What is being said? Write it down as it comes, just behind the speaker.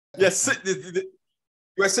Yes, you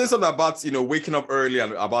were saying something about waking up early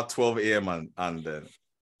and about 12 a.m. and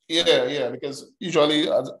yeah, because usually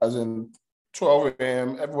as in 12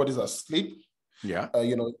 a.m. everybody's asleep. Yeah.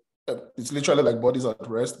 It's literally like bodies at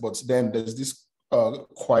rest, but then there's this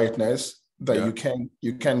quietness that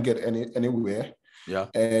you can't get anywhere. Yeah.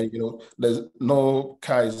 And there's no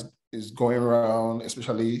car is going around,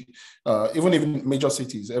 especially even major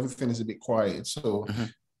cities, everything is a bit quiet. So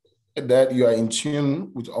that you are in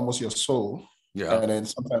tune with almost your soul. Yeah. And then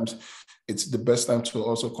sometimes it's the best time to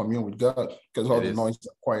also commune with God because all the noise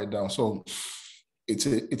are quiet down. So it's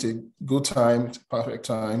a good time, it's a perfect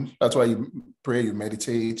time. That's why you pray, you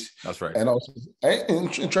meditate. That's right. And also,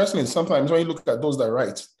 interestingly, sometimes when you look at those that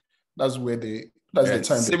write, that's the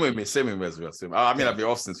time. Same with me as well. I mean, I've been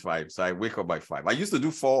off since 5, so I wake up by 5. I used to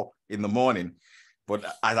do 4 in the morning, but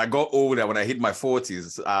as I got older, when I hit my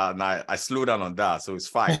 40s, I slowed down on that, so it's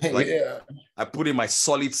 5. I put in my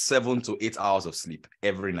solid 7 to 8 hours of sleep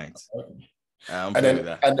every night. And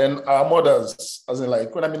then our mothers, as in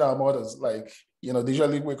like when I mean our mothers, like they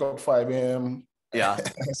usually wake up 5 a.m. Yeah,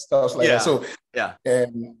 stuff like that. So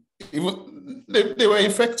and even they were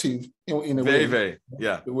effective in a way. Very,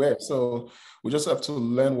 yeah. They were. So we just have to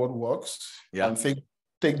learn what works and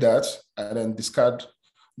take that and then discard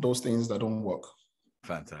those things that don't work.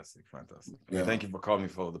 Fantastic. Yeah. Thank you for coming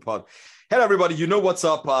for the pod. Hello, everybody. You know what's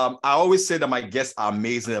up? I always say that my guests are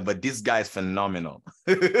amazing, but this guy is phenomenal.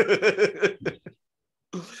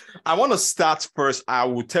 I want to start first. I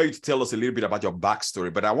will tell you to tell us a little bit about your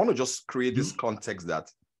backstory, but I want to just create this context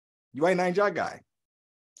that you are a Niger guy.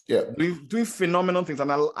 Yeah. Doing phenomenal things.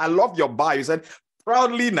 And I love your bio. You said,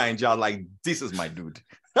 proudly Niger, like, this is my dude.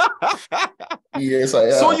 Yes, I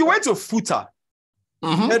am. So you went to FUTA,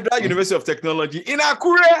 Federal University of Technology in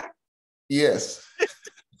Akure. Yes.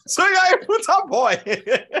 So you're a FUTA boy.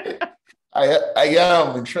 I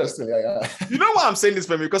am, interestingly, I am. You know why I'm saying this,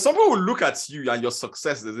 Femi? Because someone will look at you and your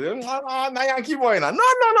success and say, Yankee boy. No.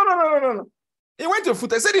 He went to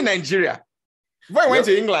FUTA. He said in Nigeria. Before he went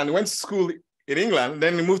to England, he went to school in England,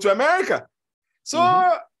 then he moved to America. So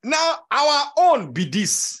now our own be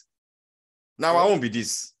this. So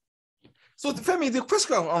Femi, the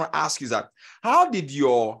question I want to ask you is that how did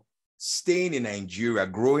your staying in Nigeria,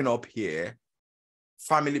 growing up here,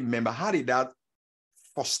 family member, how did that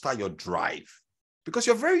foster your drive? Because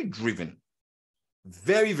you're very driven.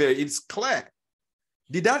 Very, it's clear.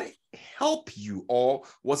 Did that help you, or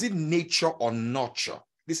was it nature or nurture?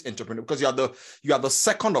 This entrepreneur, because you are the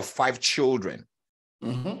second of 5 children.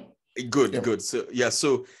 Good.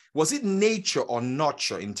 So was it nature or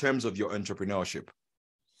nurture in terms of your entrepreneurship?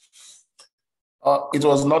 It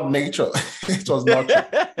was not nature. It was nurture.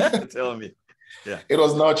 Tell me. Yeah. It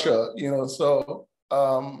was nurture, So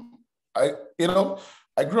I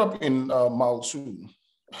grew up in Mile 2.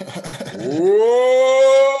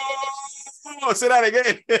 Whoa! Say that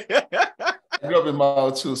again. I grew up in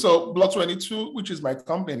Mile 2. So Block 22, which is my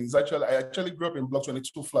company, I actually grew up in Block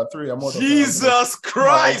 22, Flat 3. Jesus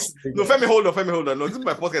Christ! No, Femi, hold on. No, this is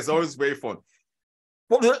my podcast. It's always very fun.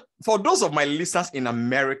 For those of my listeners in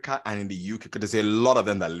America and in the UK, because there's a lot of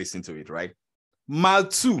them that listen to it, right? Mile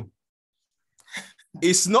 2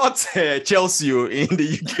 is not Chelsea in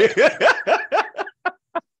the UK.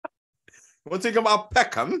 We're talking about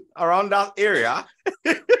Peckham, around that area.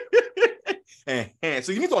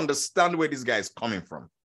 So you need to understand where this guy is coming from.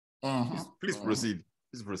 Please proceed.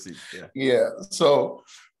 Yeah. So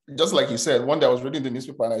just like you said, one day I was reading the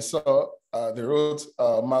newspaper and I saw they wrote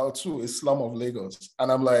Mile 2 is slum of Lagos.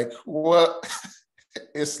 And I'm like, what?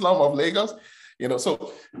 A slum of Lagos?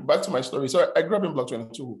 So back to my story. So I grew up in Block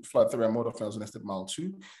 22, Flat 3, and Mode of Finance Estate Mile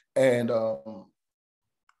 2. And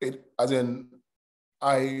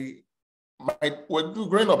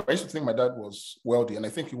growing up, I used to think my dad was wealthy, and I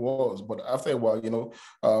think he was. But after a while,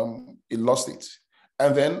 he lost it.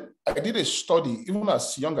 And then I did a study, even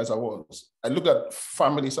as young as I was. I looked at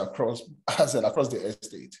families across the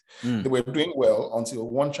estate. They were doing well until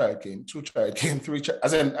 1 child came, 2 child came, 3 child,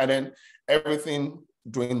 and then everything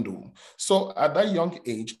dwindled. So at that young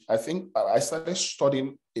age, I think I started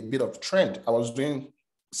studying a bit of trend. I was doing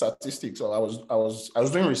statistics, or I was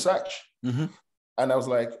doing research. And I was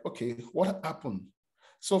like, okay, what happened?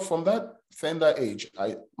 So from that tender age,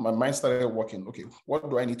 my mind started working. Okay, what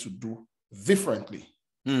do I need to do differently?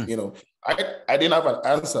 I didn't have an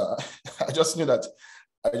answer. I just knew that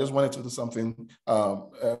I just wanted to do something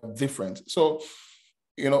different. So,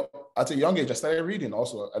 at a young age, I started reading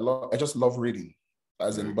also. I just love reading.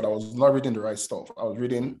 But I was not reading the right stuff. I was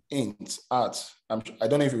reading int, art. I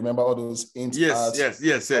don't know if you remember all those int, art. Yes.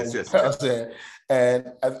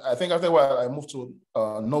 And I think after a while, I moved to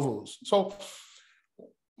novels. So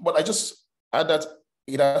but I just had that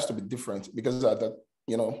it has to be different because at that,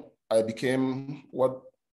 I became what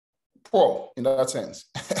poor in that sense.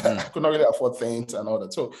 I could not really afford things and all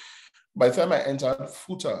that. So by the time I entered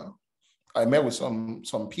FUTA, I met with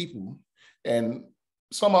some people, and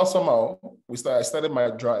somehow I started my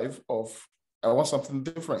drive of I want something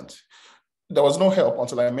different. There was no help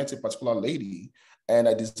until I met a particular lady, and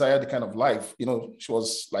I desired the kind of life. She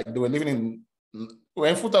was like they were living in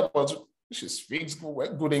FUTA, but she speaks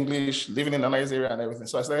good English, living in a nice area and everything.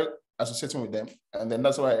 So I started associating with them, and then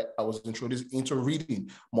that's why I was introduced into reading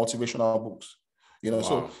motivational books. Wow.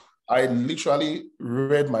 So I literally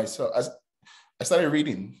read myself. I started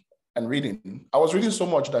reading and reading. I was reading so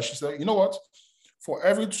much that she said, "You know what? For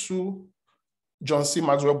every 2 John C.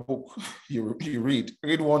 Maxwell book you read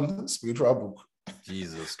one spiritual book."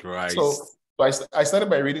 Jesus Christ. So I started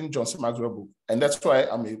by reading John C. Maxwell book, and that's why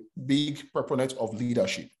I'm a big proponent of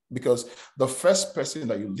leadership, because the first person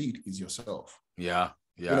that you lead is yourself. Yeah.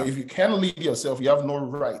 Yeah. If you can't lead yourself, you have no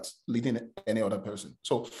right leading any other person.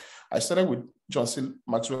 So I started with John C.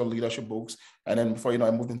 Maxwell leadership books, and then before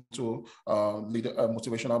I moved into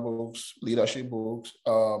motivational books, leadership books,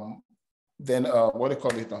 then what do you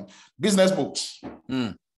call it? Business books.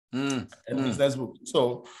 Business books.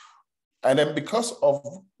 So, and then because of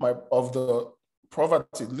the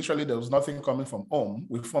poverty, literally there was nothing coming from home.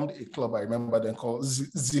 We formed a club, I remember then, called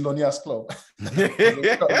Zillionaires Club.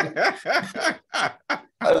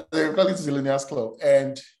 They call it Zillionaires Club.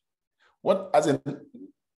 And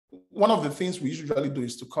one of the things we usually do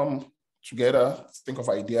is to come together, think of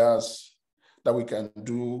ideas that we can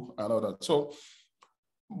do and all that. So,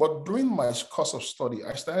 but during my course of study,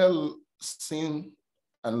 I started seeing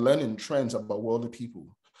and learning trends about wealthy people.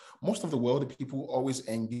 Most of the wealthy people always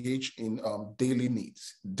engage in daily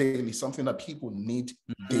needs, something that people need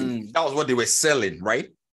daily. That was what they were selling,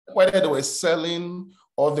 right? Whether they were selling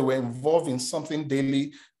or they were involved in something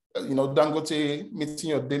daily, Dangote meeting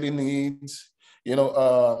your daily needs,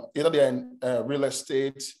 either they're in real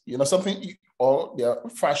estate, something, or their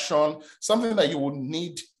fashion, something that you would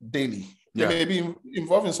need daily. Yeah. They may be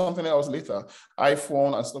involved in something else later,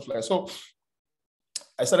 iPhone and stuff like that. So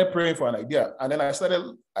I started praying for an idea, and then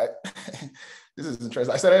this is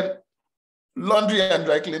interesting. I started laundry and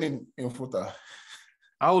dry cleaning in FUTA.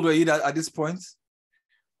 How old were you at this point?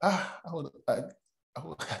 I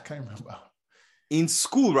can't remember. In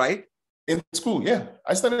school, right? In school, yeah.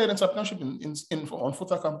 I started entrepreneurship on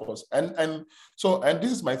FUTA campus. And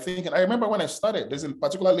this is my thinking. I remember when I started, there's a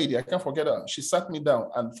particular lady, I can't forget her. She sat me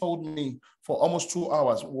down and told me for almost 2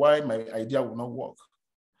 hours why my idea would not work.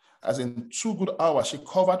 As in 2 good hours, she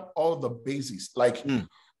covered all the bases. And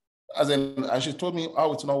she told me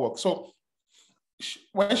how it not work. So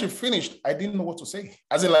when she finished, I didn't know what to say.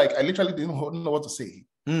 I literally didn't know what to say.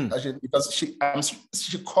 Because she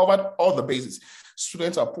covered all the bases.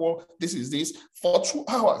 Students are poor, this is this, for 2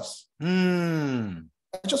 hours.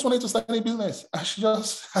 I just wanted to start a business. And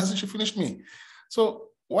she finished me. So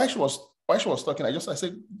while she was talking, I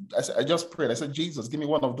just prayed. I said, Jesus, give me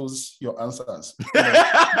one of those your answers.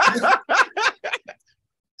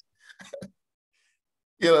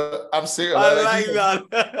 I'm serious. I like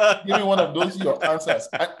that. Give me one of those your answers.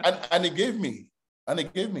 And it gave me.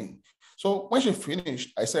 So when she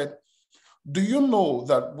finished, I said, do you know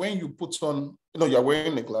that when you put on, you're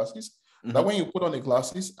wearing the glasses, that when you put on the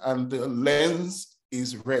glasses and the lens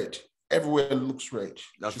is red, everywhere looks red?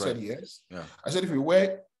 She said, yes. Yeah. I said, if you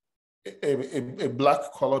wear a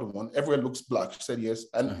black colored one, everywhere looks black. She said, yes.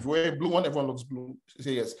 And if you wear a blue one, everyone looks blue. She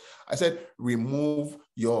said, yes. I said, remove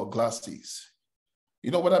your glasses.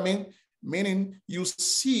 You know what I mean? Meaning you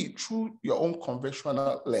see through your own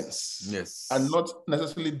conventional lens. Yes. And not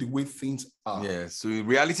necessarily the way things are. Yes. So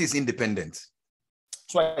reality is independent.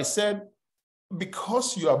 So I said,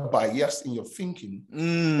 because you are biased in your thinking,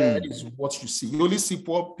 that is what you see. You only see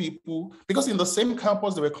poor people, because in the same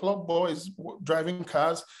campus, there were club boys driving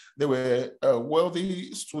cars, there were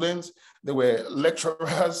wealthy students, there were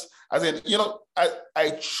lecturers. As in,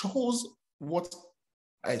 I chose what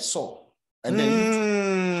I saw. And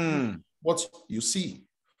then what you see.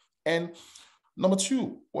 And number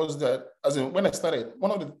 2 was that, as in when I started,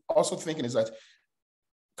 one of the also thinking is that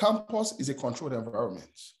campus is a controlled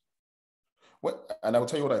environment. And I will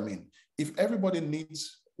tell you what I mean. If everybody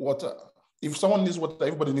needs water, if someone needs water,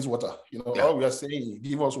 everybody needs water. All we are saying,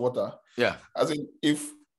 give us water. Yeah. As in,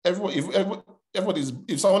 if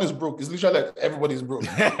someone is broke, it's literally like everybody's broke.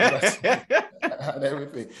 And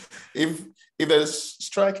everything. If there's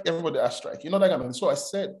strike, everybody has strike. That kind of thing. So I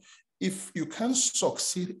said, if you can't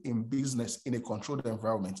succeed in business in a controlled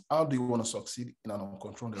environment, how do you want to succeed in an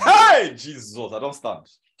uncontrolled environment? Hey, Jesus, I don't stand.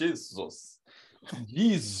 Jesus.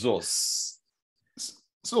 Jesus.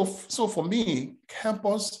 So for me,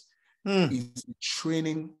 campus is a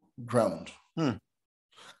training ground.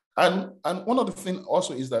 And one of the things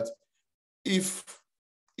also is that if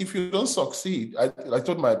you don't succeed, I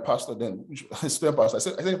told my pastor then, student pastor, I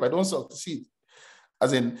said if I don't succeed,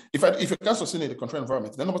 as in if you can't succeed in a controlled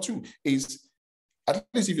environment, then number two is, at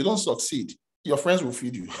least if you don't succeed, your friends will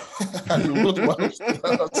feed you, and you go to one of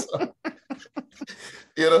the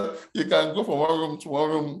you know, you can go from one room to one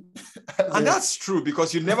room. And that's true,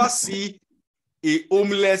 because you never see a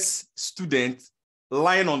homeless student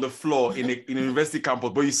lying on the floor in a university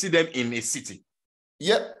campus, but you see them in a city.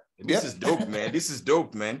 Yeah. This is dope, man. This is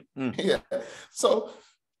dope, man. Yeah. So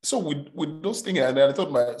with those things, and then I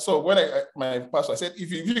told when my pastor, I said,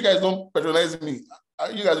 if you guys don't patronize me,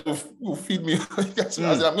 you guys will feed me. I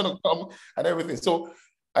said, I'm gonna come and everything. So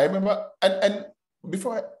I remember, and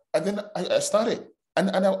before I started, and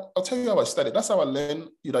I'll tell you how I started. That's how I learned,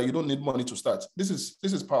 you don't need money to start. This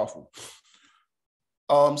is powerful.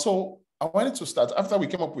 So I wanted to start after we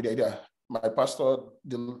came up with the idea. My pastor,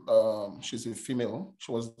 she's a female.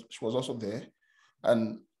 She was also there,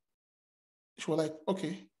 and she was like,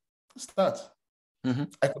 "Okay, start."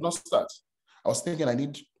 I could not start. I was thinking, I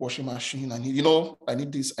need washing machine. I need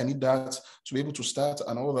this. I need that to be able to start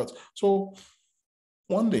and all that. So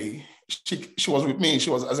one day she was with me. She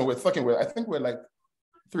was, as in we're talking. I think we're like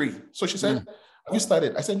 3. So she said, "Have you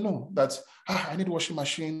started?" I said, "No. That's I need washing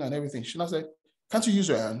machine and everything." She now said, "Can't you use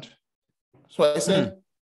your hand?" So I said,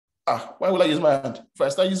 why will I use my hand? If I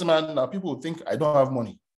start using my hand now, people will think I don't have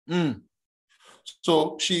money.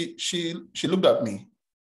 So she looked at me,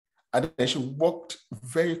 and then she walked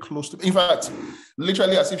very close to me. In fact,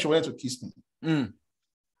 literally as if she wanted to kiss me.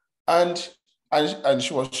 And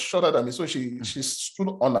she was shorter than me, so she stood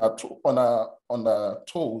on her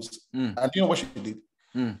toes. And you know what she did?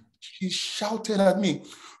 She shouted at me,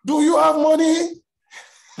 "Do you have money?"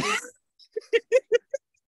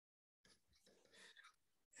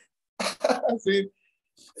 I said,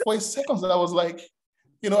 for a second, I was like,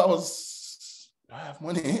 do I have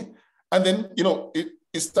money? And then,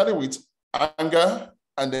 it started with anger,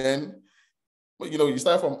 and then, you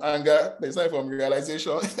start from anger, then start from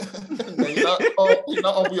realization, and then you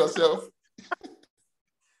now humble yourself.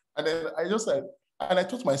 And then I just said, and I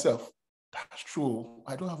thought to myself, that's true,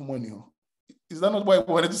 I don't have money. Is that not why I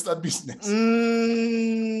wanted to start business?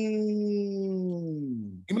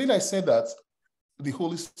 Immediately I said that, the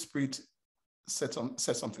Holy Spirit said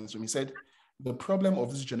something to me. He said, the problem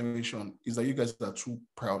of this generation is that you guys are too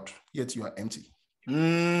proud, yet you are empty.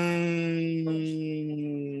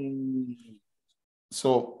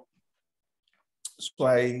 So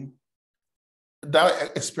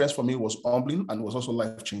that experience for me was humbling and was also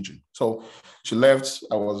life-changing. So she left.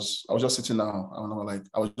 I was just sitting now, and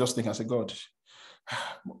I was just thinking, I said, God,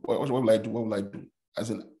 what will I do? What will I do?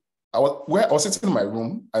 As in, I was sitting in my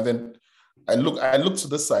room, and then I looked to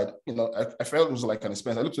this side, I felt it was like an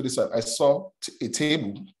experience. I looked to this side, I saw a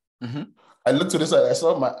table. I looked to this side, I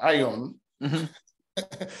saw my iron.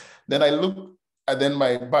 Then I looked, and then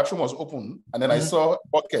my bathroom was open, and then I saw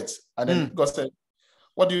buckets, and then God said,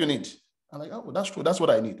 "What do you need?" I'm like, "Oh, that's true. That's what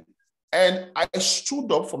I need." And I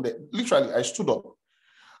stood up literally, I stood up.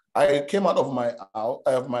 I came out of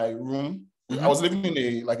my room. I was living in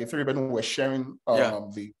a 3-bedroom. We're sharing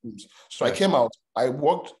the rooms. So I came out. I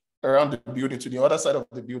walked around the building to the other side of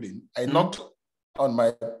the building. I knocked on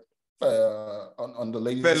my on the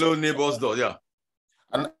lady's fellow neighbor's door. Yeah.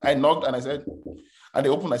 And I knocked, and I said, and they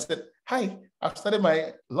opened. I said, "Hi, I've started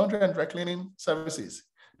my laundry and dry cleaning services."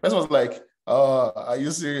 The person was like, "Are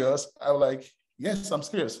you serious?" I was like, "Yes, I'm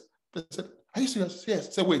serious." They said, "Are you serious?" "Yes."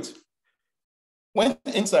 I said, "Wait." Went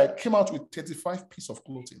inside, came out with 35 pieces of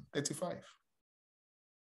clothing, 35.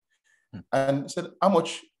 And said, "How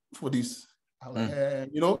much for this?" I was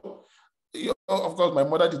like, of course, my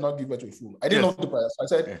mother did not give birth to a fool. I didn't know the price. I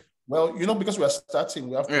said, "Well, because we are starting,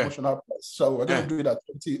 we have promotional price. So we're going to do it at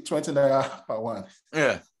 20 naira per one."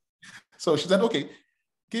 Yeah. So she said, "Okay,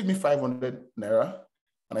 give me 500 naira."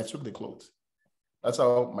 And I took the clothes. That's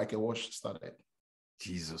how Michael Wash started.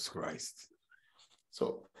 Jesus Christ.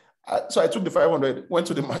 So I took the 500, went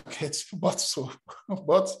to the market, bought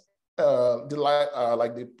the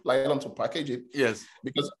nylon to package it. Yes.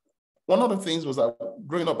 Because one of the things was that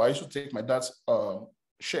growing up, I used to take my dad's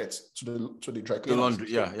shirts to the dry cleaners. The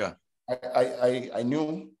laundry, yeah. I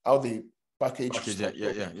knew how they package.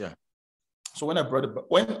 Yeah. So when I brought it,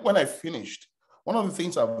 when I finished, one of the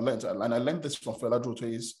things I've learned, and I learned this from Fela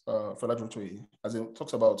Durotoye, as it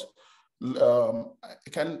talks about, I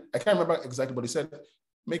can't remember exactly, but he said,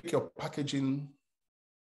 make your packaging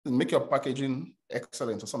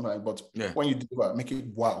excellent or something like that. But Yeah. when you deliver, make it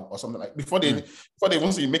wow or something like before they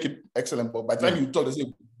even say you make it excellent, but by the time you talk, they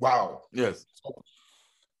say wow. Yes.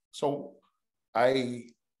 So I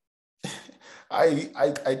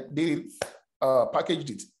did packaged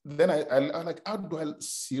it. Then I like, how do I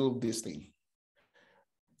seal this thing?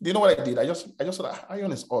 Do you know what I did? I just thought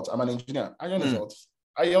iron is hot. I'm an engineer. Iron is hot.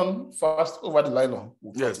 Iron fast over the nylon.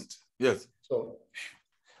 We'll cut it. Yes. So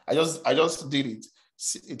I just did it.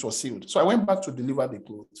 It was sealed. So I went back to deliver the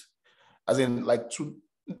clothes. As in, like,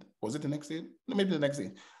 was it the next day? Maybe the next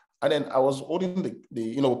day. And then I was holding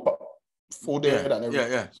the folded and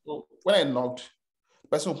everything. Yeah. So when I knocked, the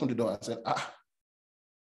person opened the door and said,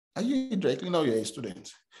 are you directly now you're a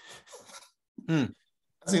student?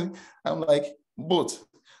 As in, I'm like, both.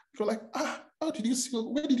 You're like, how did you see?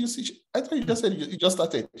 Where did you see? I thought you just said you just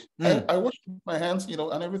started. I washed my hands,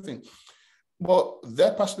 and everything. But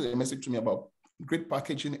that passed a message to me about great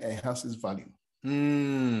packaging enhances value.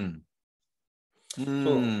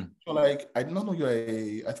 So like, I did not know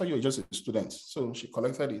I thought you were just a student. So she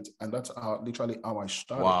collected it, and that's literally how I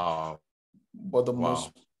started. Wow. But the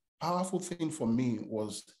most powerful thing for me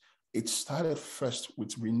was it started first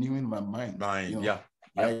with renewing my mind. I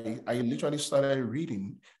literally started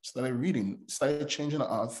reading, started changing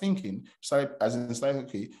our thinking,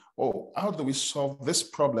 okay, how do we solve this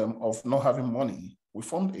problem of not having money? We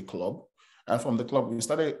formed a club, and from the club, we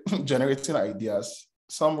started generating ideas,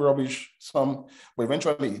 some rubbish, but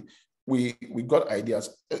eventually we got ideas.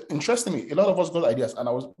 Interestingly, a lot of us got ideas, and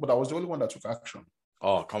I was the only one that took action.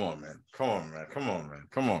 Oh, come on, man.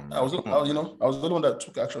 I was the only one that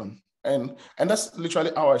took action. And that's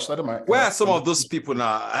literally how I started my... Where are some of those people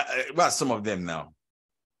now? Where are some of them now?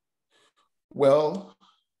 Well,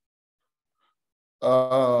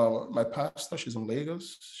 my pastor, she's in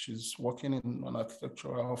Lagos. She's working in an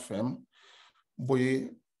architectural firm. Boy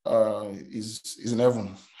is in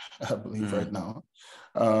heaven, I believe, right now.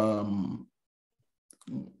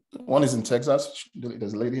 One is in Texas.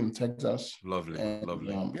 There's a lady in Texas. Lovely.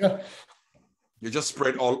 Yeah. You just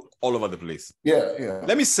spread all over the place. Yeah.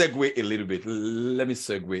 Let me segue a little bit. Let me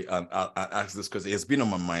segue and ask this because it's been on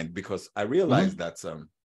my mind, because I realized that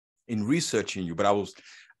in researching you, but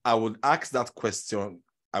I would ask that question.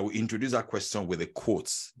 I will introduce that question with a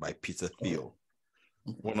quote by Peter Thiel,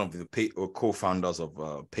 one of the co-founders of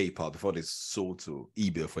PayPal before they sold to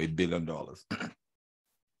eBay for $1 billion.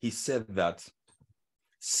 He said that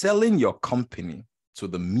selling your company to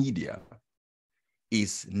the media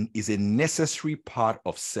is a necessary part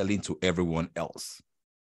of selling to everyone else.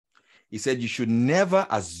 He said you should never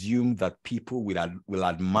assume that people will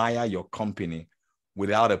admire your company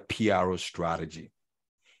without a PRO strategy.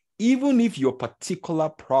 Even if your particular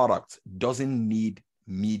product doesn't need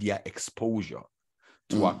media exposure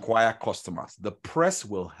to acquire customers, the press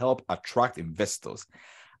will help attract investors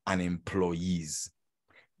and employees.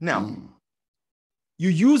 Now, you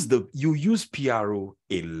use PRO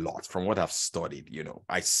a lot from what I've studied.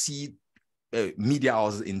 I see media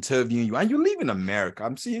houses interviewing you, and you live in America.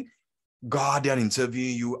 I'm seeing Guardian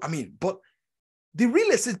interviewing you. I mean, but the real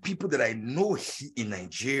estate people that I know in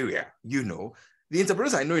Nigeria, the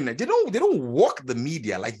entrepreneurs I know in Nigeria, they don't work the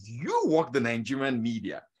media like you work the Nigerian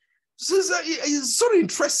media. So it's sort of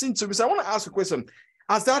interesting to me. So I want to ask a question: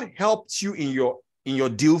 has that helped you in your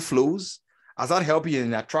deal flows? Has that helped you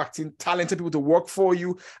in attracting talented people to work for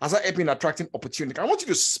you? Has that helped you in attracting opportunity? I want you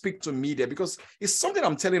to speak to media, because it's something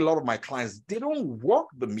I'm telling a lot of my clients. They don't work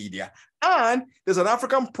the media. And there's an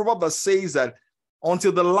African proverb that says that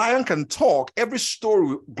until the lion can talk, every story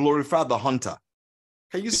will glorify the hunter.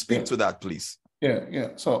 Can you speak to that, please? Yeah.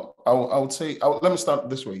 So I would say, let me start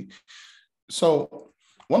this way. So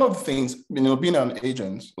one of the things, being an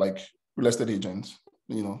agent, like real estate agent,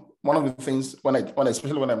 one of the things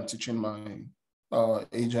especially when I'm teaching my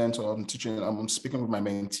agent, or I'm speaking with my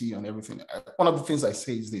mentee and everything, one of the things I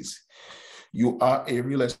say is this: you are a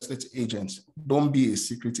real estate agent. Don't be a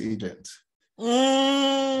secret agent.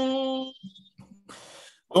 Don't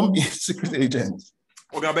be a secret agent.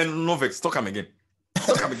 Okay, Ben Novex, talk him again.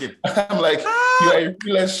 I'm like, you're a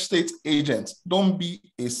real estate agent. Don't be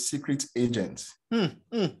a secret agent. And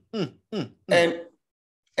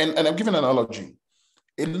I'm giving an analogy.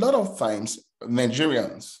 A lot of times,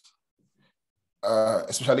 Nigerians,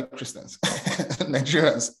 especially Christians,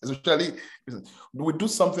 Nigerians, especially Christians, we do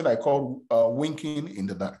something I call winking in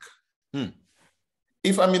the dark.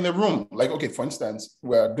 If I'm in the room, like, okay, for instance,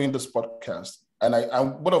 we're doing this podcast, and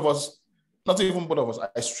both of us, not even both of us,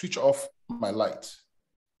 I switch off my light,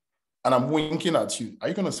 and I'm winking at you. Are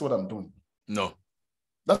you going to see what I'm doing? No.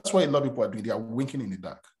 That's what a lot of people are doing. They are winking in the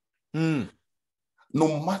dark.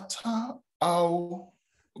 No matter how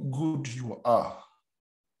good you are,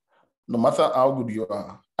 no matter how good you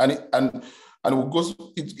are, and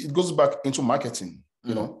it goes back into marketing,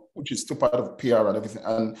 you know, which is still part of PR and everything.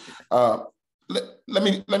 And let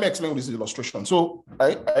me explain this illustration. So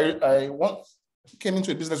I once came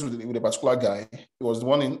into a business with a particular guy. He was the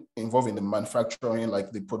one involved in the manufacturing,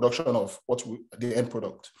 like the production of the end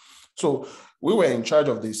product. So we were in charge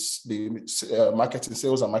of the marketing,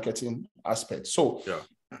 sales and marketing aspect. So,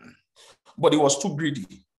 but he was too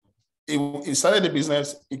greedy. He started the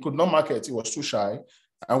business. He could not market. He was too shy,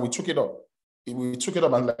 and we took it up. We took it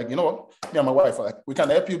up and like, you know what? Me and my wife are like, we can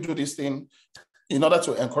help you do this thing in order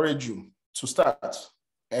to encourage you to start.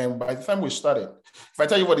 And by the time we started, if I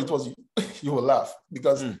tell you what it was, you will laugh,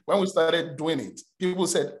 because when we started doing it, people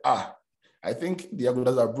said, I think the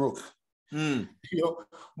Agudas are broke. You know,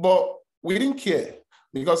 but we didn't care,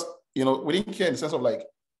 because, you know, we didn't care in the sense of like,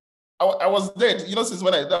 I was dead, you know, since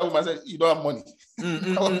when that woman said, you don't have money.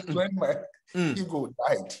 I was when my ego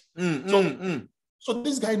died. So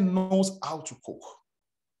this guy knows how to cook.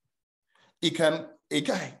 He can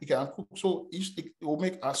cook. So he will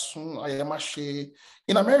make asun, ayamashi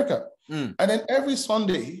in America. And then every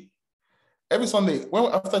Sunday,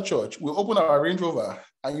 when after church, we open our Range Rover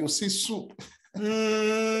and you see soup.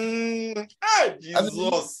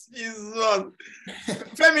 Jesus.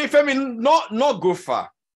 Femi, not go far.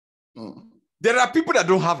 There are people that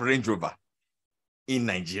don't have Range Rover in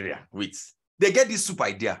Nigeria. Wait, they get this soup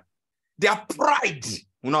idea. Their pride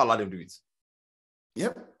will not allow them to do it.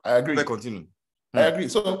 Yep, I agree. Let's continue. I agree.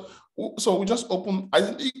 So we just open.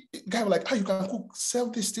 Guy was like, you can cook, sell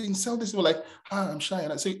this thing. We're like, I'm shy.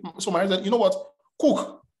 And I say, so my husband said, you know what?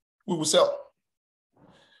 Cook, we will sell.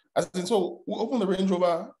 So we open the Range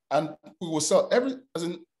Rover and we will sell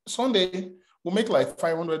Sunday, we'll make like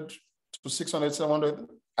 500 to 600, 700.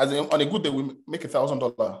 On a good day, we make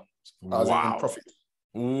 $1,000 in profit.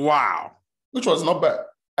 Wow. Which was not bad.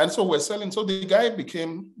 And so we're selling. So the guy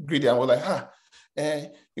became greedy and we're like,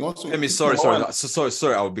 he wants to. Let me, sorry.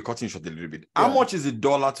 I will be cutting short a little bit. Yeah. How much is the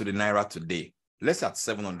dollar to the naira today? Let's say at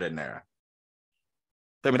 700 naira.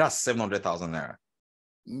 Tell me, that's 700,000 naira.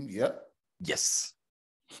 Yeah. Yes.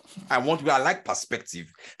 I like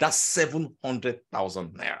perspective. That's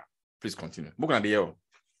 700,000 naira. Please continue.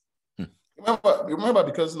 Remember,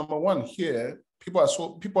 because number one, here people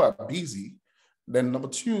are busy. Then number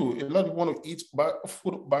two, a lot of people want to eat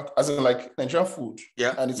food back, as in like Nigerian food.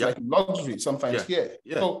 Yeah. And it's like luxury sometimes here.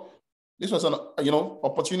 Yeah. So this was an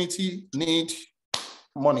opportunity, need,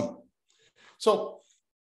 money. So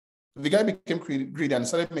the guy became greedy and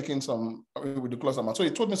started making some ridiculous amount. So he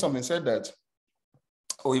told me something, said that,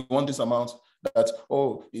 he wants this amount, that,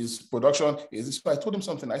 his production is this. So I told him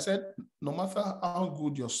something. I said, no matter how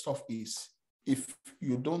good your stuff is, if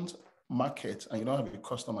you don't market and you don't have a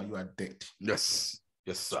customer, you are dead. Yes,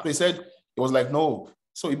 sir. So he said, it was like, no.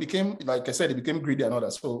 So he became, like I said, he became greedy and all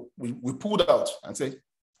that. So we pulled out and said,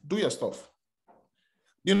 do your stuff.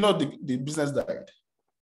 You know, the business died.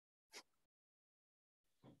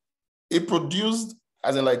 It produced,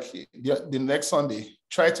 as in like the next Sunday,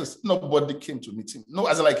 nobody came to meet him. No,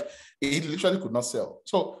 as in like, he literally could not sell.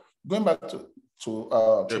 So going back to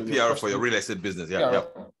the PR for your real estate business. Yeah,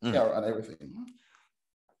 and everything.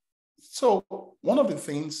 So one of the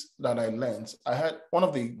things that I learned, one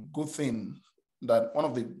of the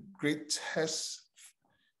greatest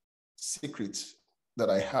secrets that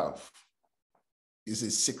I have is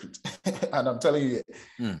a secret. And I'm telling you,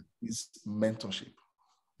 is mentorship.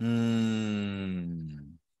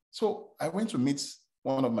 So I went to meet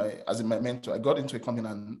one of my mentor. I got into a company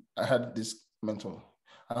and I had this mentor.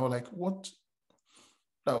 And I was like,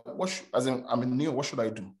 I'm new, what should I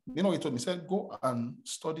do? You know, he told me, he said, go and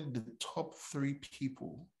study the top 3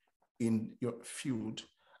 people in your field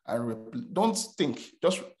and don't think,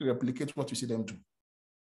 just replicate what you see them do.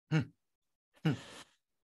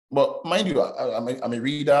 But mind you, I'm a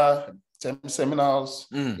reader, seminars,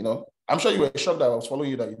 you know. I'm sure you were shocked that I was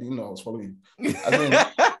following you, that you didn't know I was following you. I'm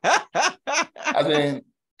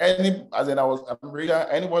a reader.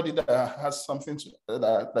 Anybody that has something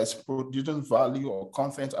that's producing value or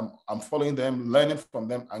content, I'm following them, learning from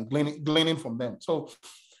them, and gleaning from them. So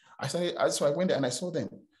I went there and I saw them,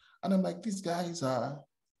 and I'm like, these guys are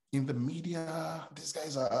in the media. These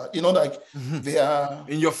guys are, you know, like they are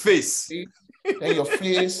in your face. In your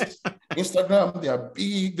face, Instagram, they are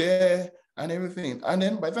big there and everything. And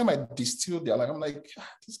then by the time I distilled their life, I'm like,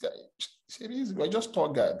 this guy, we're just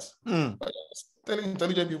talk guys. Telling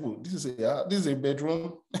intelligent people, this is a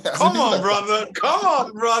bedroom. Come on,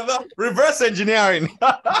 brother. Reverse engineering.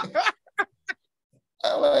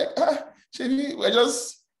 I'm like, we're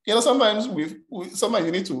just, you know, sometimes sometimes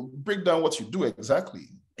you need to break down what you do exactly.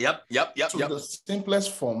 to the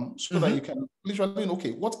simplest form so that you can literally know,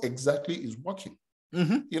 okay, what exactly is working?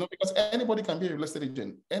 Because anybody can be a real estate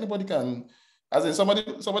agent. Anybody can, as in somebody,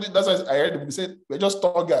 that's why I heard people say, we're just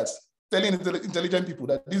tour guides telling intelligent people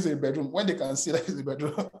that this is a bedroom when they can see that it's a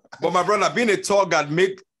bedroom. But my brother, being a tour guide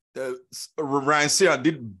Ryan Sarah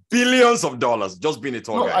did billions of dollars just being a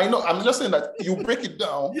tour guide. I know. I'm just saying that you break it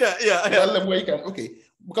down. That level where you can,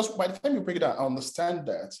 because by the time you break it down, I understand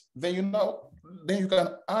that, then you can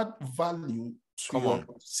add value to your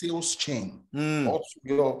sales chain or to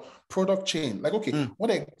your product chain. Like, what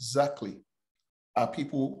exactly are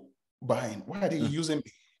people buying? Why are they using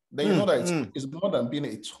me? Then you know that it's more than being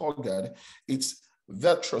a tour guide. It's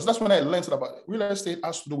that trust. That's when I learned about real estate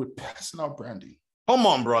has to do with personal branding. Come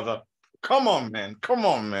on, brother. Come on, man.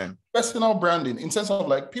 Personal branding in sense of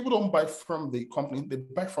like people don't buy from the company, they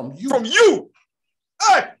buy from you. From you.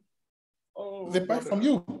 Hey! They buy from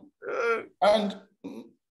you. And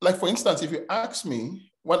like for instance, if you ask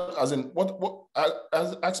me what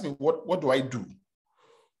do I do?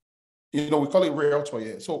 We call it realtor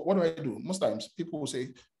here. So what do I do? Most times people will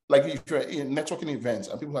say, like if you're in networking events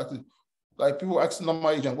and people ask normal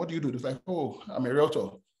agent, what do you do? It's like, oh, I'm a realtor.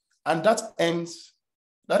 And that ends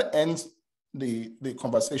the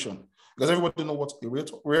conversation because everybody knows what a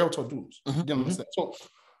realtor does. Do you understand? So,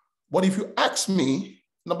 but if you ask me,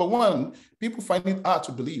 number one, people find it hard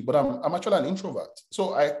to believe, but I'm actually an introvert.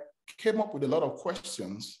 So I came up with a lot of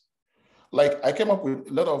questions. Like I came up with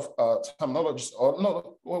a lot of terminologies, or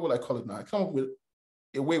no, what would I call it now? I came up with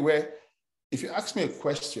a way where if you ask me a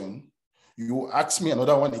question, you ask me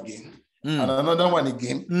another one again and another one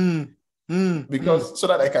again. Because so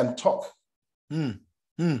that I can talk. So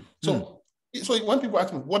when people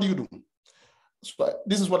ask me, what do you do? So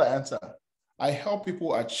this is what I answer. I help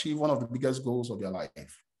people achieve one of the biggest goals of their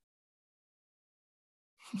life.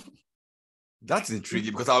 That's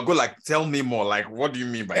intriguing because I'll go like, tell me more. Like, what do you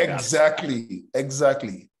mean by that?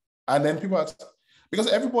 Exactly. And then people ask, because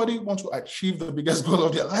everybody wants to achieve the biggest goal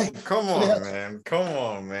of their life. Come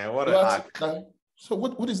on, man. What a hack. So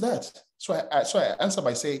what is that? So I answer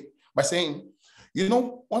by saying,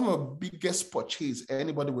 one of the biggest purchase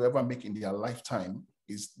anybody will ever make in their lifetime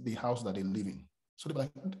is the house that they live in. So they're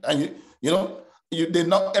like, and they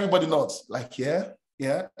not everybody knows. Like, yeah.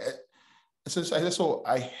 So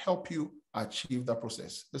I help you achieve that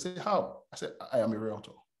process. They say, how? I said, I am a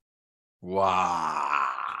realtor. Wow.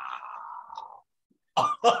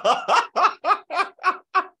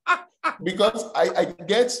 Because I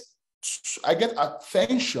get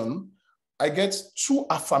attention. I get 2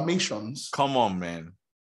 affirmations. Come on, man.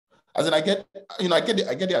 As in, I get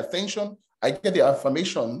the attention. I get the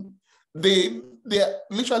affirmation. They are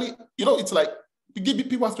literally, it's like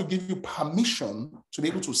people have to give you permission to be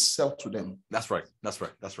able to sell to them. That's right.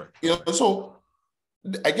 So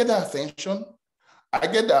I get the attention. I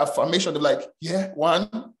get the affirmation. They're like, yeah,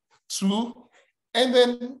 1, 2, and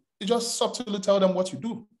then you just subtly tell them what you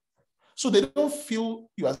do. So they don't feel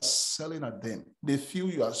you are selling at them. They feel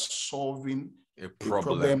you are solving a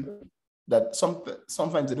problem that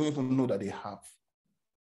sometimes they don't even know that they have.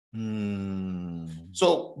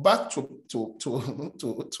 So back to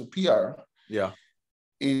PR. Yeah.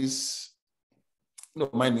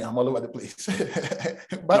 Don't mind me, I'm all over the place.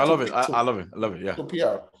 I love it. Yeah. So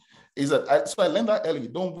PR is that so I learned that early.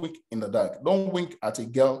 Don't wink in the dark. Don't wink at a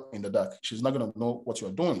girl in the dark. She's not gonna know what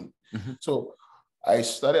you're doing. So I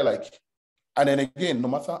started and then again, no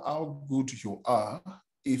matter how good you are,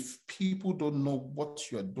 if people don't know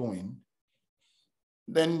what you're doing,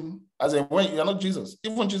 then as in when you're not Jesus,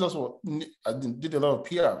 even Jesus did a lot of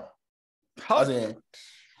PR.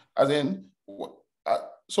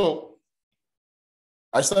 So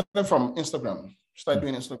I started from Instagram, started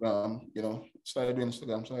doing Instagram,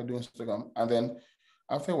 and then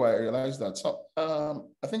after a while I realized that. So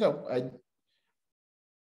I think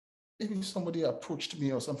maybe somebody approached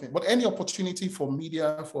me or something, but any opportunity for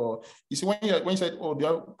media, you see, when you said, oh,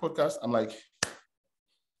 the podcast, I'm like,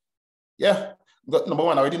 yeah. But number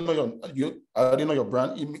one, I already know your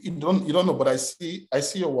brand. You don't know, but I see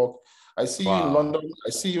your work. I see you in London. I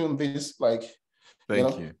see you in this. Like,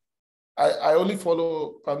 thank you. I only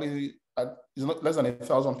follow probably less than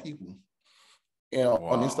 1,000 people,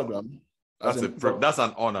 on Instagram. That's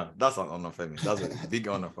an honor. That's an honor for me. That's a big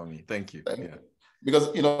honor for me. Thank you. Yeah. Because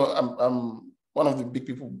I'm one of the big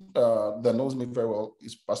people that knows me very well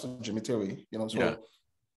is Pastor Jimmy Terry. So. Yeah.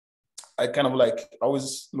 I kind of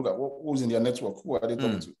always look at who's in their network, who are they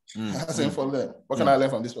talking to? I say, follow them. What can I learn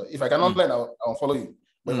from this one? If I cannot learn, I'll follow you.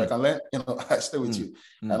 But if I can learn, I stay with you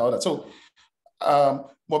and all that. So,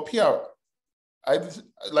 but PR,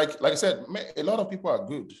 like I said, a lot of people are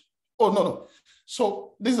good. Oh, no, no.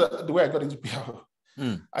 So this is the way I got into PR.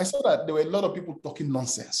 I saw that there were a lot of people talking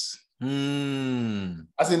nonsense.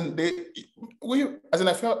 As in,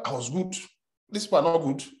 I felt I was good. These people are not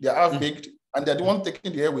good. They are half-baked, and they're the one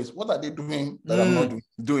taking the airways. What are they doing that I'm not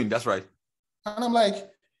doing? That's right. And I'm like,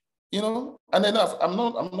 and then I'm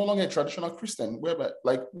no longer a traditional Christian, whereby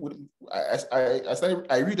like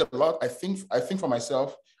I read a lot. I think for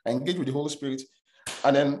myself. I engage with the Holy Spirit,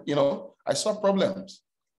 and then I solve problems.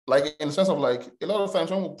 Like in the sense of like a lot of times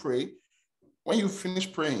when we pray, when you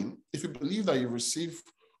finish praying, if you believe that you receive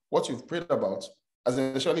what you've prayed about, as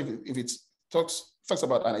especially if it talks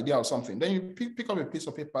about an idea or something, then you pick up a piece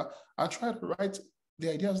of paper and try to write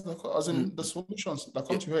the ideas that, as in the solutions that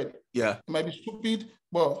come to your head. Yeah. It might be stupid,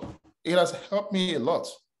 but it has helped me a lot.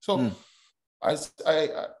 So I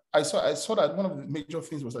saw that one of the major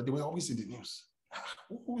things was that they were always in the news.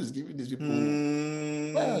 Who is giving these people?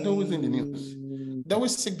 Yeah, they're always in the news. They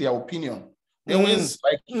always seek their opinion. They always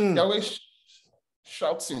they're always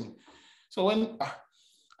shouting. So when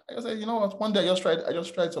I said, you know what, one day I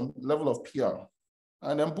just tried some level of PR,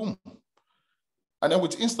 and then boom. And then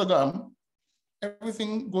with Instagram,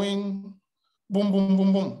 everything going boom, boom,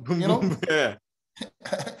 boom, boom, Yeah.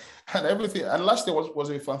 And everything. And last year was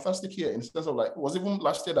a fantastic year in the sense of like, it was even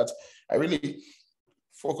last year that I really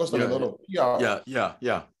focused on a lot of PR.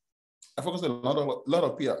 Yeah. I focused on a lot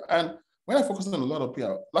of PR. And when I focused on a lot of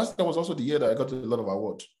PR, last year was also the year that I got a lot of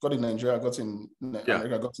awards. Got in Nigeria, got in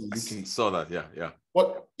America, got in UK. Saw that, yeah.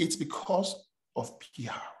 But it's because of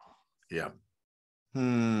PR. Yeah.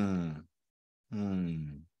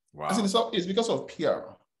 Wow. It's because of PR.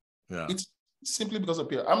 Yeah. It's simply because of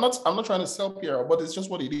PR. I'm not trying to sell PR, but it's just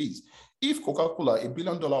what it is. If Coca-Cola, $1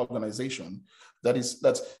 billion organization,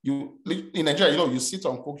 that you in Nigeria, you sit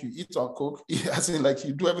on Coke, you eat on Coke, as in like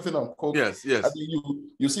you do everything on Coke. Yes. As in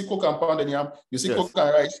you see Coke and pounded yam, you see Coke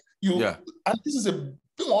and rice. And this is a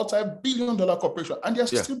multi-billion-dollar corporation, and they're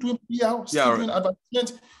still doing PR, doing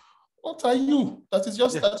advertisement. What are you? That is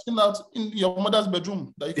just starting out in your mother's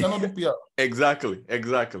bedroom that you cannot do PR. Exactly.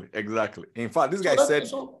 In fact, this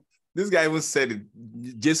guy even said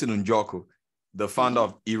it. Jason Njoko, the founder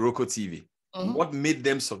of Iroko TV, what made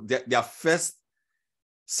them their first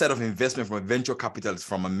set of investment from a venture capitalist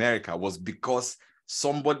from America was because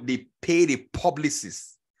they paid a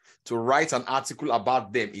publicist to write an article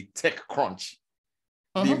about them in TechCrunch.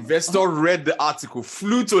 The investor read the article,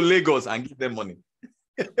 flew to Lagos, and gave them money.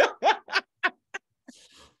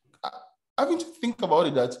 Having to think about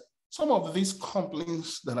it, that some of these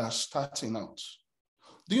companies that are starting out,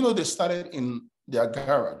 do you know they started in their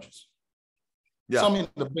garages? Yeah. Some in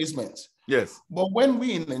the basement. Yes. But when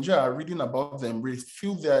we in Nigeria are reading about them, we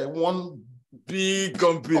feel they're one big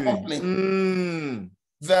company.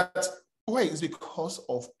 That why is because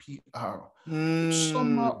of PR.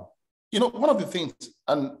 Somehow, one of the things,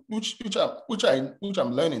 and which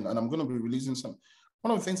I'm learning, and I'm going to be releasing some.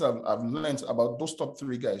 One of the things I've learned about those top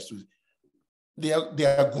 3 guys too, they are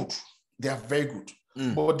good. They are very good.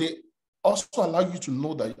 But they also allow you to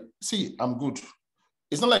know that, see, I'm good.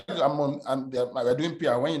 It's not like we're doing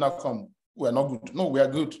PR. When you now come, we're not good. No, we are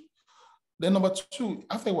good. Then number 2,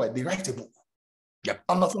 after a while, they write a book. Yep.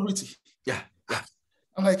 An authority. Yeah.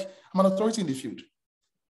 I'm like, I'm an authority in the field.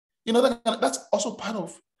 That's also part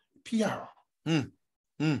of PR.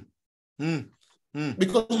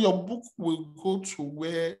 Because your book will go to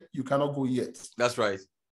where you cannot go yet. That's right.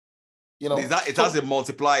 It has a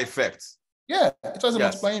multiplier effect. Yeah, it has a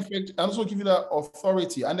multiplying effect and also give you that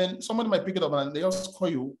authority. And then somebody might pick it up and they just call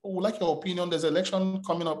you, oh, like your opinion, there's an election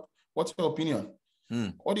coming up. What's your opinion?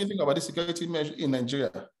 What do you think about the security measure in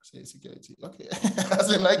Nigeria? I say security. Okay.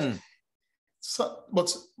 As in like,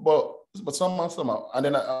 but somehow. And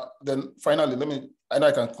then finally,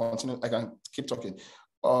 I can continue, I can keep talking.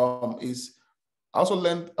 I also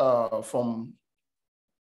learned from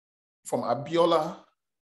Abiola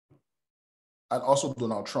and also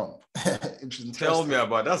Donald Trump. Tell me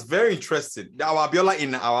about that's very interesting. Our Abiola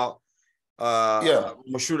in our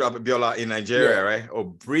Moshood Abiola in Nigeria, right? Oh,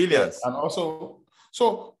 brilliant! Yeah. And also,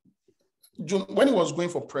 so when he was going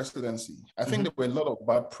for presidency, I think there were a lot of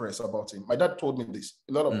bad press about him. My dad told me this,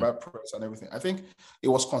 a lot of bad press and everything. I think it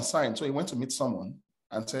was consigned. So he went to meet someone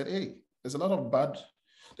and said, hey, there's a lot of bad.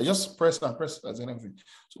 They just press and everything.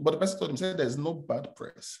 But the person told him, said, there's no bad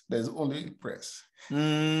press. There's only press. And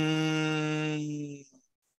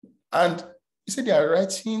he said, they are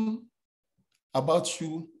writing about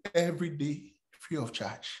you every day, free of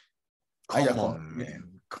charge. Come on,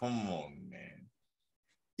 man.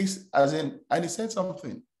 It's and he said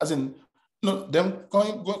something, them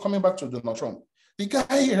coming back to Donald Trump. The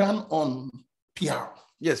guy ran on PR.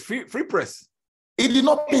 Yes, free press. He did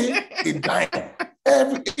not pay a dime.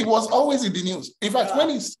 It was always in the news. In fact, when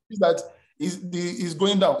he sees that he's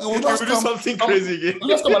going down, he will just do something crazy again. He'll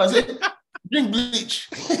just come and say, drink bleach.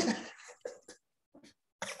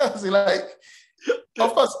 I was like,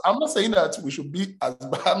 of course, I'm not saying that we should be as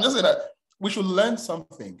bad. I'm just saying that we should learn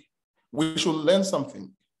something. We should learn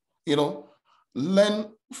something,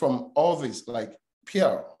 learn from all this, like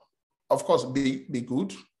PR. Of course, be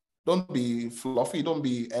good. Don't be fluffy. Don't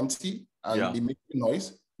be empty and be making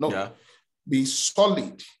noise. No, be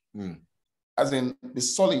solid. As in, be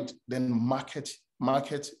solid, then market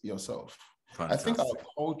yourself. Fantastic. I think our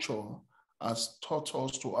culture has taught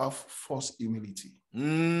us to have false humility.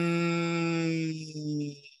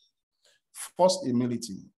 False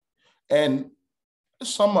humility. And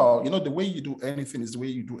somehow, the way you do anything is the way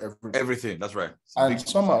you do everything. Everything, that's right. And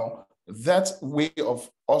somehow, that way of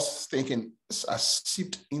us thinking has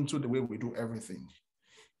seeped into the way we do everything.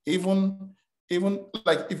 Even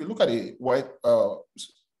like if you look at a white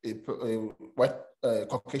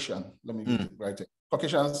Caucasian, let me get it right.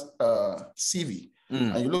 Caucasian's CV,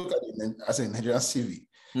 and you look at it as a Nigerian CV,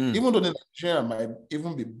 even though the Nigerian might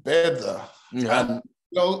even be better and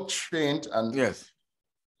well trained and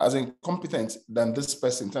as in competent than this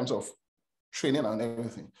person in terms of training and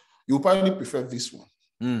everything, you probably prefer this one.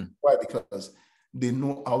 Why? Because they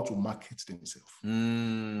know how to market themselves.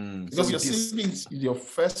 Because your CV is your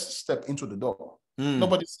first step into the door.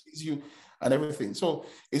 Nobody sees you and everything. So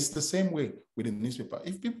it's the same way with the newspaper.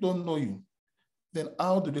 If people don't know you, then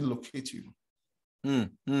how do they locate you?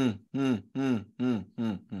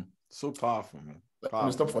 So powerful, man. Let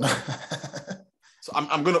me stop for now. So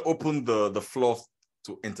I'm going to open the floor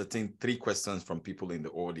to entertain 3 questions from people in the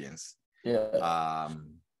audience. Yeah.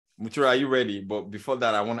 Mutura, are you ready? But before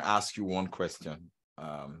that, I want to ask you one question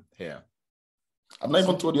here. I've not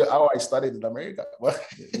even told you how I started in America.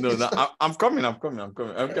 No, I'm coming.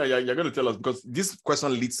 Okay, you're going to tell us because this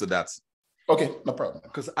question leads to that. Okay, no problem.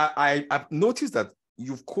 Because I've noticed that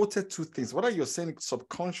you've quoted 2 things. What are you saying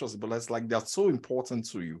subconscious, but it's like they're so important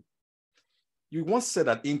to you. You once said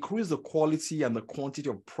that increase the quality and the quantity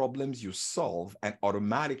of problems you solve, and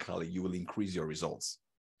automatically you will increase your results.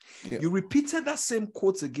 Yeah. You repeated that same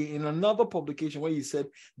quote again in another publication where you said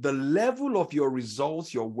the level of your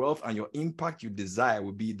results, your wealth, and your impact you desire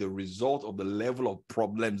will be the result of the level of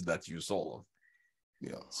problems that you solve.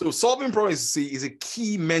 Yeah. So solving problems is a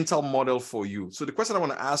key mental model for you. So the question I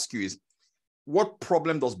want to ask you is, what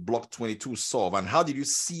problem does Block 22 solve, and how did you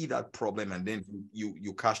see that problem, and then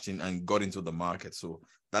you cashed in and got into the market? So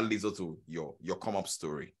that leads us to your come up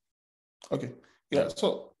story. Okay. Yeah.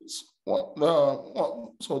 So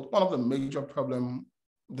one of the major problems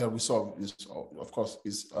that we solve is, of course,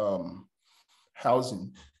 is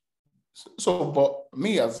housing. So, but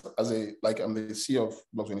me as a I'm the CEO of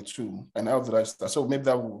Block 22, and how did I start? So maybe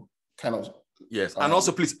that will kind of and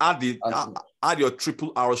also please add your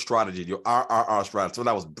triple R strategy, your RRR strategy. So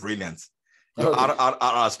that was brilliant. Your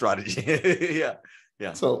RRR strategy.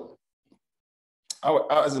 Yeah. So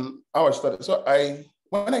our started. So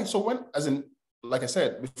like I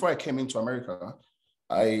said, before I came into America,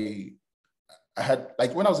 I had,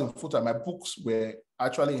 like, when I was in full-time, my books were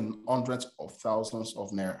actually in hundreds of thousands of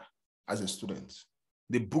naira as a student.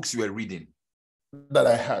 The books you were reading? That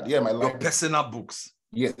I had, my library. Your personal books?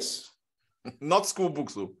 Yes. Not school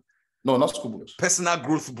books, though? No, not school books. Personal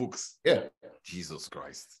growth books? Yeah. Jesus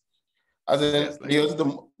Christ. As in,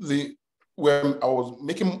 when I was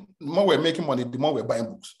the more we're making money, the more we're buying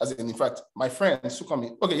books. As in fact, my friend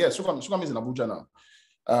Sukami, Sukami is in Abuja now.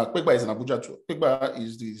 Kwegba is in Abuja too. Kwegba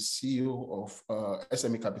is the CEO of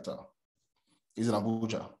SME Capital. He's in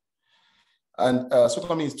Abuja. And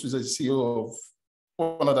Sukami is the CEO of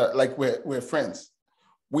one other, like we're friends.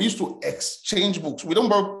 We used to exchange books. We don't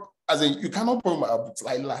borrow, as in, you cannot borrow my books.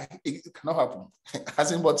 Like it cannot happen.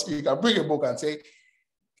 As in, but you can bring a book and say,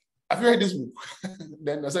 have you read this book?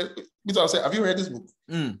 Then I'll say, have you read this book?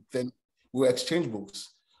 Then we'll exchange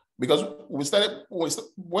books. Because when we started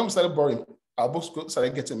borrowing, our books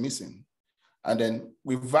started getting missing. And then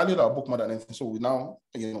we valued our book more than anything. So we now,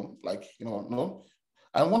 no.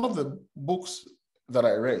 And one of the books that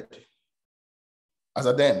I read as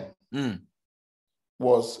a then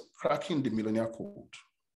was Cracking the Millionaire Code.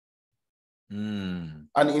 And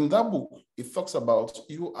in that book, it talks about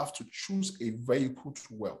you have to choose a vehicle to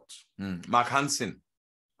wealth. Mark Hansen.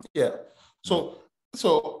 Yeah. So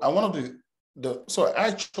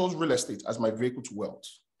I chose real estate as my vehicle to wealth.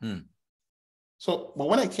 So, but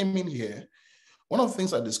when I came in here, one of the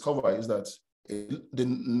things I discovered is that the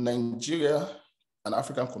Nigeria and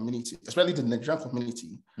African community, especially the Nigerian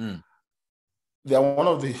community, they are one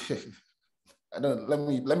of the I don't,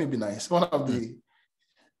 let me be nice. One of the,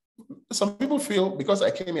 some people feel because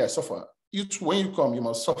I came here, I suffer. You too, when you come, you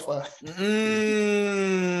must suffer.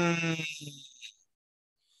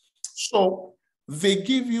 So they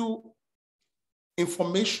give you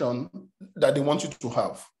information that they want you to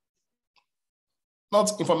have,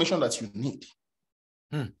 not information that you need.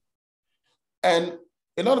 And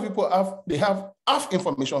a lot of people have half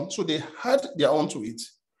information, so they had their own to it.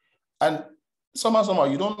 And somehow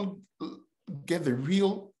you don't get the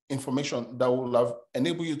real information that will have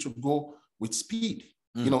enabled you to go with speed,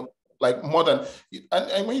 you know, like more than,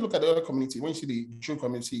 and when you look at the other community, when you see the Jew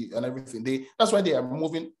community and everything, that's why they are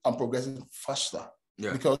moving and progressing faster.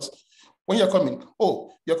 Yeah. Because when you're coming,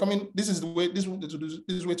 this is the way, this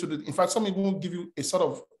is way to do. In fact, some people will give you a sort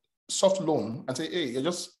of soft loan and say, hey,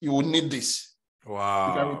 you will need this. Wow.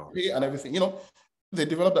 You can repay and everything. You know, they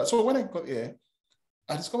developed that. So when I got here,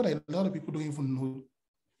 I discovered that a lot of people don't even know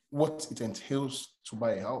what it entails to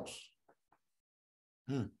buy a house.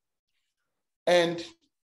 And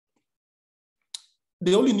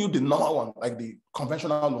they only knew the normal one, like the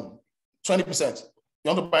conventional loan, 20%.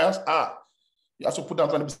 You want to buy a house? You have to put down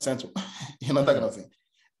 20%, you know, that kind of thing.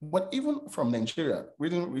 But even from Nigeria,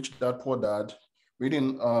 reading Rich Dad, Poor Dad,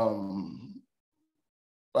 reading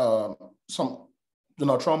some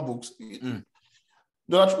Donald Trump books. We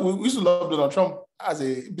used to love Donald Trump as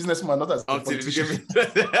a businessman, not as a politician.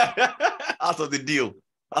 Out of the deal.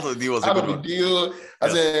 Out of the deal was out of the deal.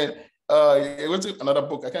 As I went to another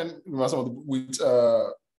book. I can't remember some of the with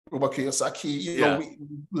Robert Kiyosaki.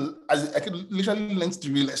 I could literally learn the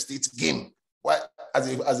real estate game. Why, as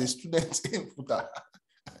a student in Futa.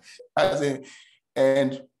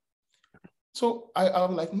 And so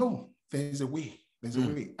I'm like, no, there's a way. There's a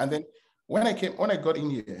way. And then when I got in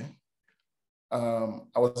here,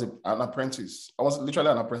 I was an apprentice. I was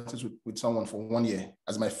literally an apprentice with someone for 1 year.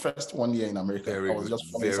 As my first 1 year in America, I was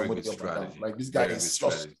just following somebody up and down. Like, this guy is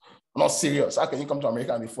just not serious. How can you come to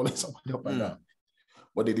America and be following somebody up and down?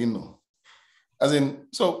 But they didn't know. As in,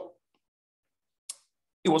 so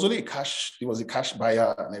it was only a cash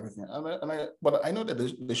buyer and everything. But I know that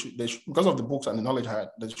they should, because of the books and the knowledge I had,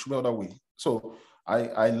 there should be other way. So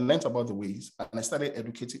I learned about the ways and I started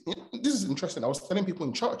educating. This is interesting. I was telling people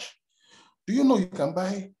in church, do you know you can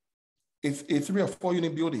buy a 3 or 4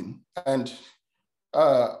 unit building, and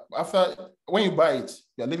when you buy it,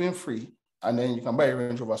 you're living free, and then you can buy a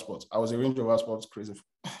Range Rover Sport. I was a Range Rover Sports crazy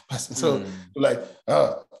person. So like,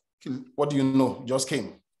 what do you know? You just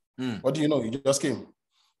came. What do you know? You just came.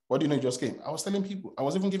 What do you know? You just came. I was telling people, I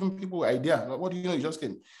was even giving people idea. Like, what do you know? You just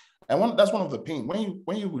came. And that's one of the pain.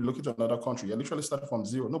 When you look into another country, you literally start from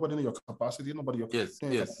zero. Nobody know your capacity. Nobody your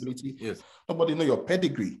capability. Nobody know your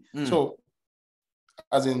pedigree. So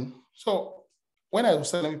when I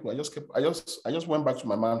was telling people, I just went back to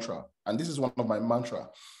my mantra, and this is one of my mantra: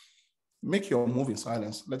 make your move in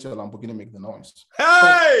silence. Let your Lamborghini make the noise.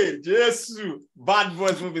 Hey, Jesus, bad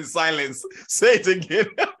boys move in silence. Say it again.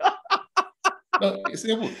 No, it's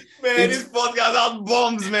simple. Man, this podcast out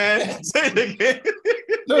bombs, man. Say it again.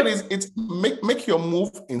 No, it's make your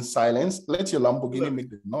move in silence. Let your Lamborghini make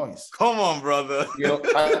the noise. Come on, brother. You know,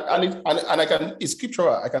 and I can, it's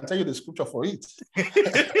scriptural. I can tell you the scripture for it.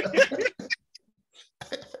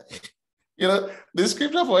 You know, the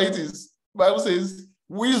scripture for it is, Bible says,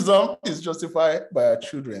 wisdom is justified by our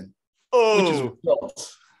children. Which is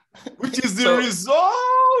result. Which is the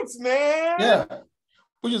result, man. Yeah.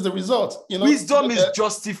 Which is the result. You know, wisdom is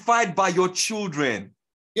justified by your children.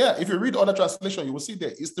 Yeah, if you read other translation, you will see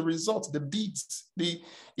there it's the result, the deeds,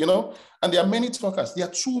 and there are many talkers. There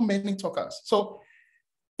are too many talkers. So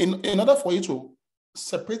in order for you to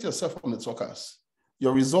separate yourself from the talkers,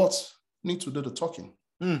 your results need to do the talking.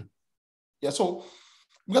 Yeah, so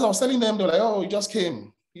because I was telling them, they're like, oh, you just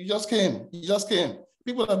came.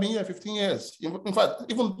 People have been here 15 years. In fact,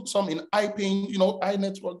 even some in high-paying, high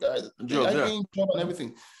network guys, high-paying job and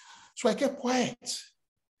everything. So I kept quiet.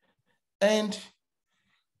 And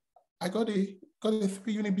I got a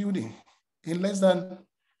 3-unit building in less than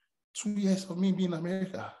 2 years of me being in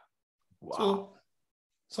America. Wow. So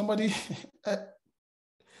somebody,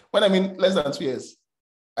 when I mean less than 2 years,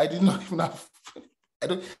 I did not even have,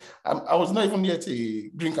 I was not even yet a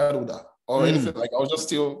green card holder or anything. Like, I was just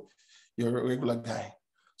still your regular guy.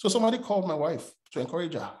 So somebody called my wife to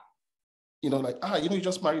encourage her. You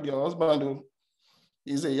just married your husband.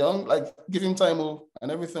 He's a young, give him time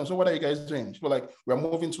and everything. So what are you guys doing? She was like, we're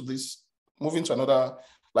moving to another,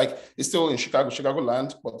 it's still in Chicago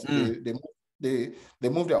land, but they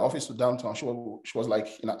moved their office to downtown. She was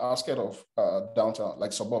like in an outskirt of downtown,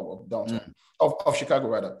 like suburb of downtown, of Chicago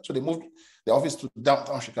rather. So they moved the office to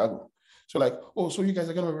downtown Chicago. So like, oh, so you guys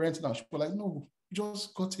are gonna rent now? She was like, no, we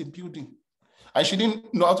just got a building. And she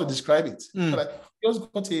didn't know how to describe it. So like, we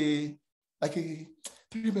just got a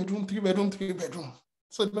 3-bedroom.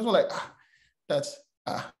 So the person was like,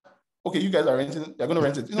 okay, you guys are renting, you're gonna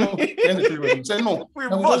rent it. Rent a 3-bedroom. Say no, we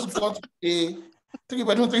just got a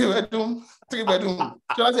 3-bedroom.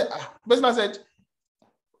 So I said, the person said,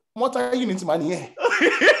 what are you into money here?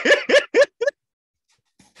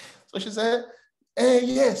 So she said,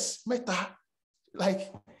 yes, Meta.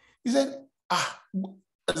 Like, he said, I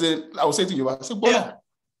will say to you, I said, Bono.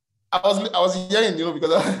 I was hearing,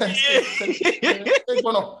 because I said,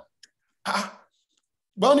 Bono.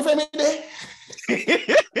 Bono, family.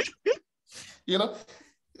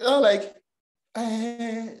 Like,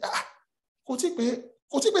 could take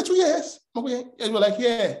 2 years. You were like,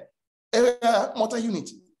 yeah, multi-unit.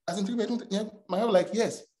 As in 3-bedroom, yeah. My wife like,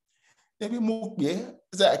 yes. Maybe move, yeah.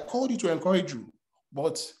 I called you to encourage you,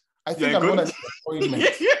 but I think I'm going to need encouragement.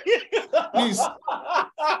 Please,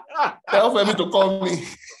 tell Femi to call me.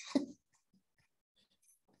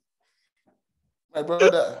 My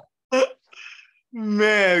brother.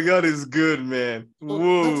 Man, God is good, man. So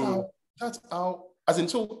whoa. That's how, as in,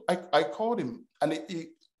 so I called him, and he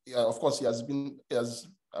of course, he has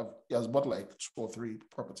bought like 2 or 3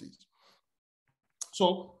 properties.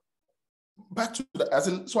 So back to the, as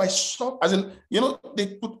in, so I saw, as in,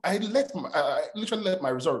 I literally let my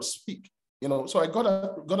results speak, so I got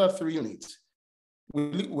a 3 units.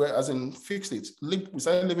 We as in fixed it. We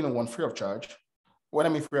started living in one free of charge. When I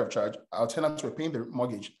mean free of charge, our tenants were paying the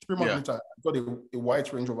mortgage. 3 months later, I got a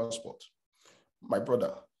white Range Rover Sport. My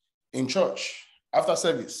brother, in church, after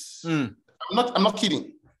service. I'm not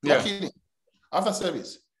kidding. I'm not kidding. After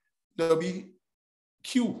service, there'll be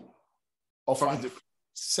queue of 5,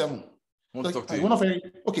 7.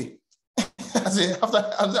 Okay.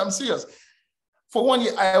 I'm serious. For 1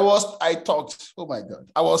 year, I talked. Oh my God.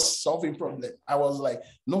 I was solving problems. I was like,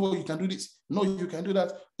 no, you can do this. No, you can do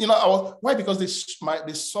that. Why? Because they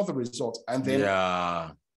saw the result. And then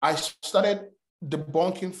I started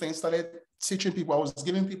debunking things, started teaching people. I was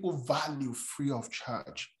giving people value free of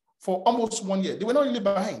charge for almost 1 year. They were not really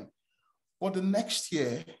buying. But the next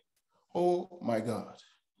year, oh my God.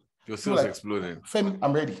 Your sales exploding. Femi,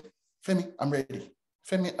 I'm ready. Femi, I'm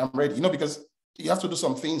ready. Because you have to do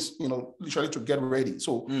some things, literally to get ready.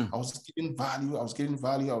 So I was giving value.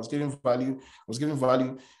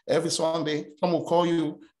 Every Sunday, someone will call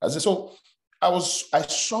you. So I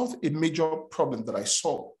solved a major problem that I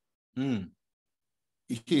saw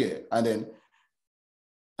here. And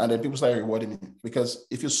then people started rewarding me. Because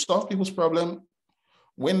if you solve people's problem,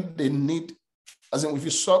 when they need, as in if you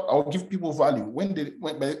solve, I'll give people value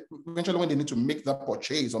eventually when they need to make that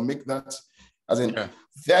purchase or make that, as in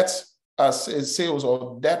that as sales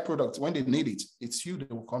or that product, when they need it, it's you they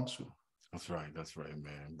will come to. That's right,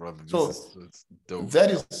 man, brother. It's dope.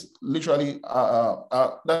 That is literally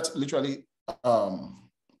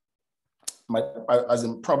my as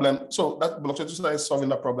in problem. So that blockchain started solving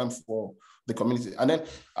that problem for the community, and then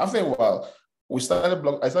after a while, I started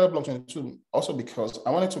blockchain too, also because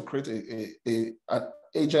I wanted to create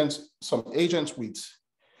some agents with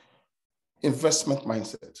investment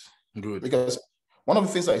mindset. Good. Because one of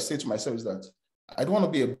the things I say to myself is that I don't want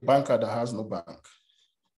to be a banker that has no bank.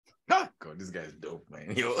 God, this guy is dope,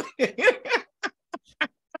 man.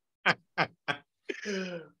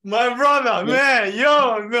 My brother, man.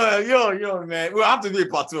 Yo, man. We'll have to do a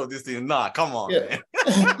part 2 of this thing. Nah, come on, man.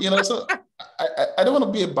 So I don't want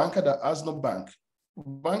to be a banker that has no bank.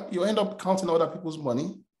 You end up counting other people's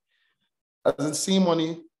money, as in seeing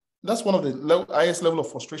money. That's one of the highest level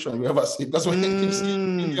of frustration you ever see. That's when you see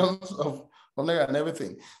millions of naira and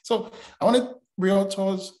everything. So I wanted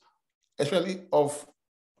realtors, especially of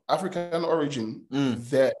African origin,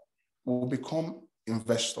 that will become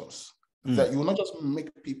investors. That you will not just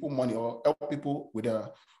make people money or help people with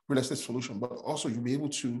a real estate solution, but also you'll be able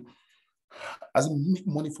to make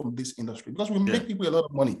money from this industry, because we make people a lot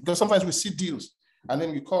of money. Because sometimes we see deals and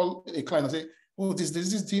then we call a client and say, oh, this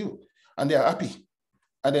deal, and they're happy.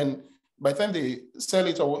 And then by the time they sell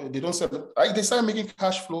it or they don't sell it, they start making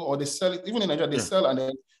cash flow, or they sell it. Even in Nigeria, they sell and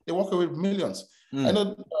then they walk away with millions. I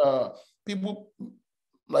know people,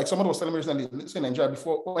 like someone was telling me recently, say in Nigeria,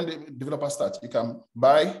 before, when the developers start, you can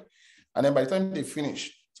buy, and then by the time they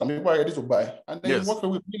finish, some people are ready to buy, and then you walk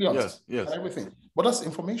away with millions and everything. But that's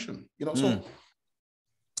information, So,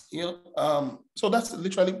 so that's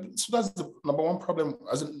literally, so that's the number one problem,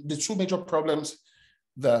 as in the 2 major problems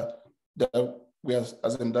that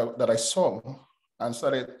I saw and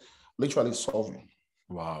started literally solving.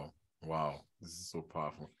 Wow, this is so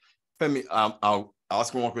powerful. Femi, I'll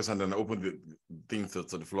ask one more question and then open thing to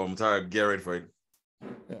the floor. I'm tired. Get ready for it.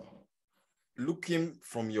 Yeah. Looking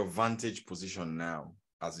from your vantage position now,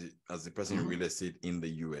 as the person in real estate in the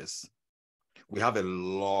US, we have a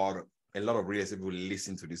lot of real estate people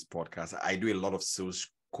listen to this podcast. I do a lot of sales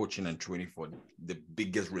coaching and training for the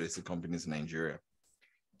biggest real estate companies in Nigeria.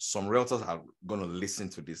 Some realtors are going to listen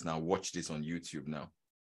to this now, watch this on YouTube now.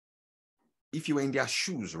 If you were in their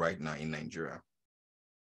shoes right now in Nigeria,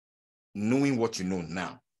 knowing what you know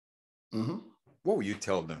now, what would you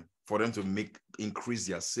tell them for them to increase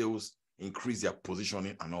their sales, increase their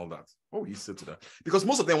positioning and all that? What would you say to that? Because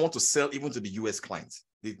most of them want to sell even to the US clients,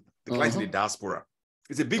 the clients in the diaspora.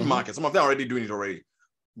 It's a big market. Some of them are already doing it already.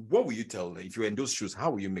 What will you tell them if you're in those shoes? How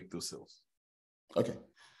will you make those sales? Okay.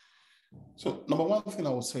 So number one thing I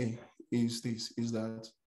would say is that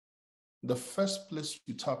the first place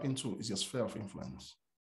you tap into is your sphere of influence.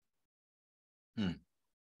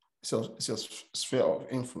 So it's your sphere of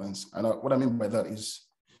influence. And what I mean by that is,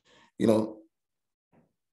 number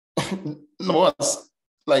one,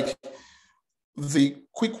 like the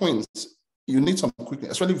quick wins, you need some quick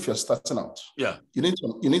wins, especially if you're starting out. Yeah. You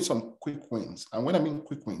need some quick wins. And when I mean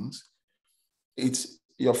quick wins, it's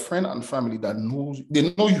your friend and family that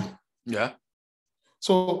they know you. Yeah.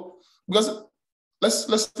 So because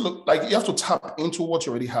let's look, like you have to tap into what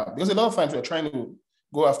you already have. Because a lot of times we're trying to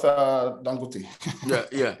go after Dangote.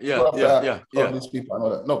 Yeah. All these people and all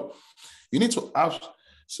that. No, you need to have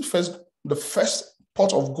the first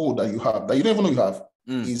pot of gold that you have that you don't even know you have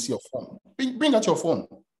is your phone. Bring out your phone.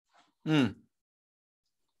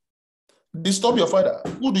 Disturb your father.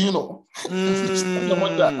 Who do you know? Disturb your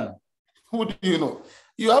mother. Who do you know?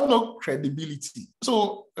 You have no credibility.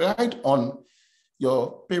 So ride on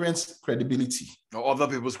your parents' credibility. Or other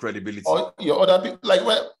people's credibility. Or your other people, like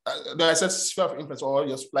when I said sphere of influence, or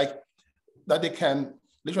just like that they can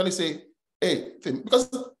literally say, hey,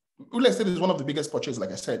 because real estate is one of the biggest purchases,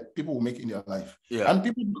 like I said, people will make in their life. Yeah. And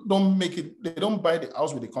people don't make it, they don't buy the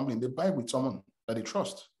house with the company, they buy with someone that they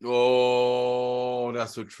trust. Oh,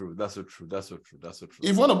 that's so true. That's so true.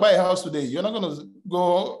 If you want to buy a house today, you're not going to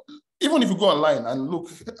go, even if you go online and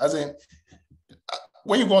look, as in,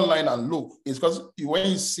 when you go online and look, it's because when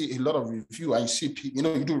you see a lot of review and you see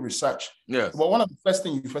people, you do research. Yes. But one of the first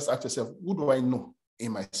things you first ask yourself, who do I know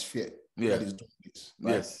in my sphere that is doing this?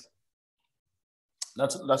 Right? Yes.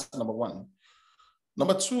 That's number one.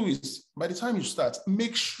 Number two is, by the time you start,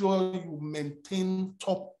 make sure you maintain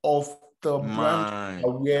top of the brand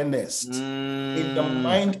awareness in the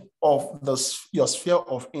mind of your sphere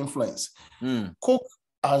of influence. Coke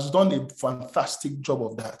has done a fantastic job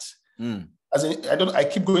of that. As in, I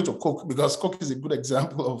keep going to Coke because Coke is a good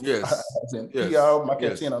example of PR,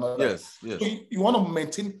 marketing, and all that. Yes. So you want to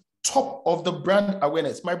maintain top of the brand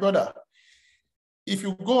awareness. My brother, if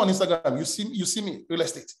you go on Instagram, you see me, real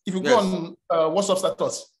estate. If you go on WhatsApp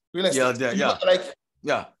status, real estate.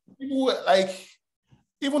 People were like,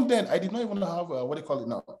 even then, I did not even have what they call it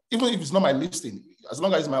now. Even if it's not my listing, as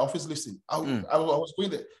long as it's my office listing, I was going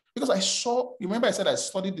there. Because I saw, remember I said I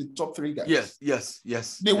studied the top 3 guys. Yes.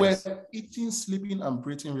 They were eating, sleeping, and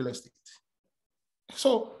breathing real estate.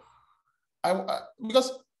 So,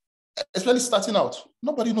 because especially starting out,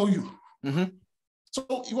 nobody know you.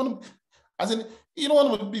 So you want to, as in, you don't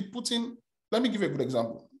want to be putting, let me give you a good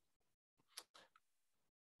example.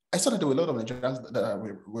 I saw that there were a lot of Nigerians that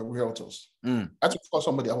were realtors. I had to call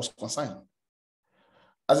somebody, I was consigned.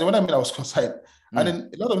 As in, when I mean I was consigned, and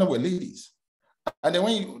then a lot of them were ladies. And then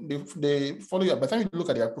when they follow you, by the time you look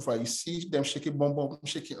at their profile, you see them shaking,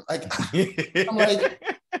 shaking. Like, I'm like,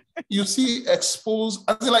 you see exposed.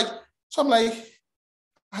 As in, like, so I'm like,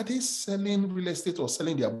 are they selling real estate or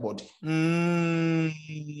selling their body?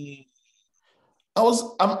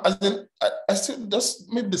 I still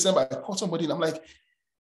just maybe December, I called somebody and I'm like,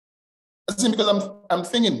 because I'm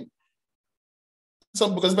thinking, so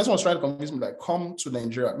because the person was trying to convince me, like, come to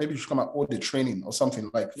Nigeria, maybe you should come and hold the training or something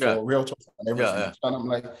like for realtors and everything. And I'm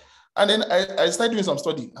like, and then I started doing some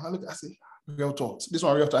study and I say, realtors, this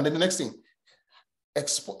one realtor, and then the next thing,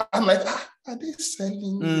 I'm like, are they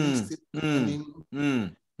selling?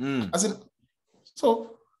 As in,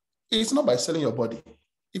 so it's not by selling your body.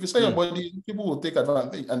 If you sell your body, people will take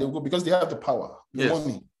advantage and they'll go because they have the power, the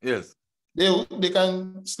money. Yes. They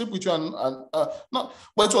can sleep with you and not,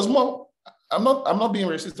 but it was more. I'm not being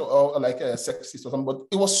racist or like a sexist or something, but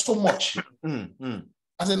it was so much.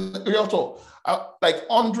 As in realtor, like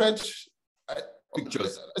 100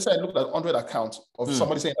 pictures. Let's say I looked at 100 accounts of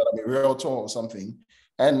somebody saying that I'm a realtor or something,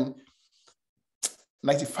 and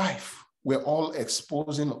 95 were all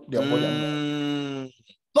exposing their body.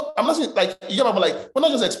 No, I'm not saying like we're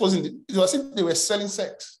not just exposing. They were selling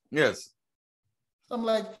sex. Yes. I'm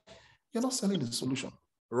like, you're not selling the solution.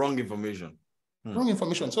 Wrong information. Wrong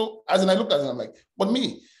information. So as in, I looked at it, I'm like, but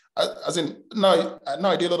me, as in now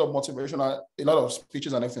I do a lot of motivation, a lot of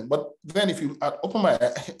speeches and everything. But then if you open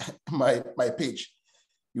my page,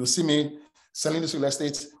 you'll see me selling this real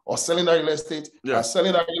estate or selling that real estate,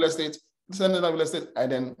 selling that real estate, selling that real estate.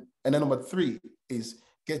 And then number 3 is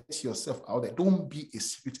get yourself out there. Don't be a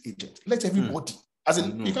secret agent. Let everybody, as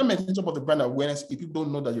in, you can't maintain top of the brand awareness if people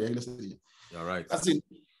don't know that you're a real estate agent. You're right. As in,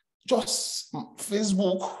 just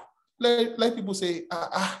Facebook, let people say,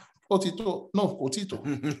 Potito. No, Potito.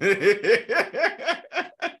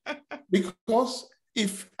 Because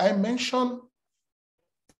if I mention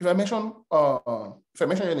your name,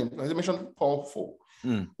 if I mention PaulFoh,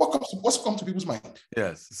 what's come to people's mind?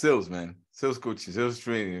 Yes, sales, man. Sales coaching, sales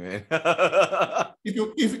training, man.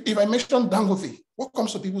 if I mention Dangote, what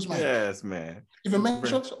comes to people's mind? Yes, man. If I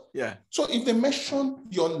mention, so if they mention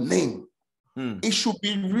your name, it should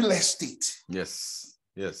be real estate. Yes,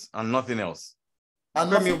 and nothing else. And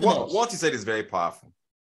what you said is very powerful.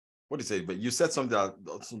 What you said, but you said something that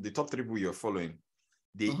the top 3 people you're following,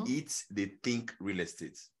 they eat, they think real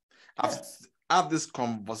estate. I've had this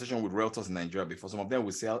conversation with realtors in Nigeria before. Some of them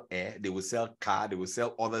will sell air, they will sell car, they will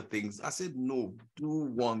sell other things. I said, no, do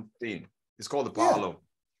one thing. It's called the power law.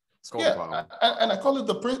 It's called the power law. And I call it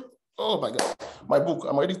the print. Oh my God, my book.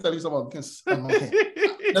 I'm already telling you some of the things.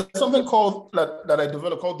 There's something called that I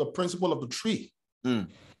developed called the principle of the tree.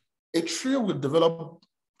 A tree will develop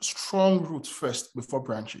strong roots first before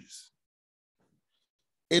branches.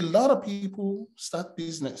 A lot of people start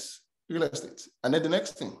business, real estate, and then the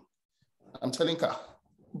next thing, I'm telling you,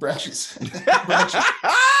 branches. branches.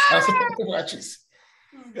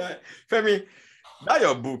 Okay. Femi, that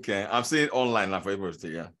your book, I'm saying online now for everybody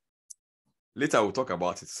to take. Later we'll talk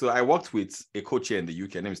about it. So I worked with a coach here in the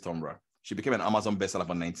UK. Her name is Tomra. She became an Amazon bestseller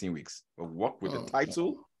for 19 weeks. We work with the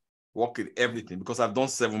title, work with everything, because I've done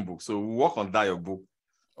 7 books. So we work on that, your book.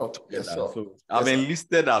 Yes, sir. So I've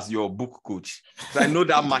enlisted as your book coach. So I know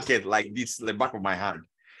that market like this, the back of my hand.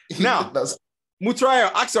 Now,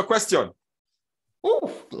 Mutrayo, ask your question.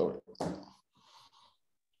 Oh, Lord.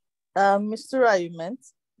 Mr. Ayument.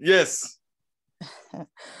 Yes.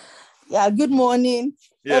 Yeah, good morning.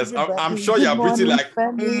 Yes, I'm sure you're pretty like,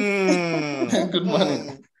 good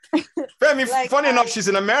morning. Femi, funny enough, she's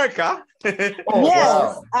in America. Yes.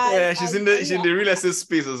 Wow. She's in the real estate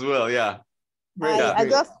space as well. Yeah. I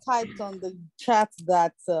just typed on the chat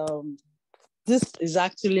that this is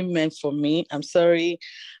actually meant for me. I'm sorry,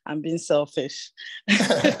 I'm being selfish.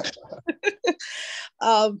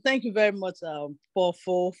 Thank you very much,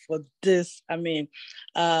 PaulFoh, for this. I mean,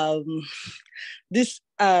 this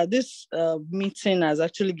meeting has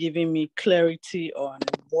actually given me clarity on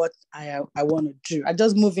what I want to do. I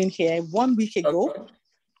just moved in here 1 week ago. Okay.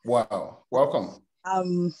 Wow, welcome.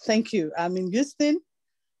 Thank you. I'm in Houston.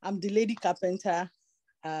 I'm the lady carpenter.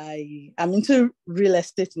 I'm into real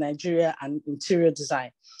estate in Nigeria and interior design.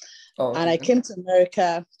 And I came to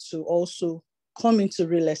America to also come into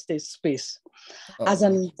real estate space as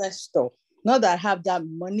an investor. Not that I have that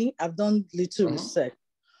money, I've done little research.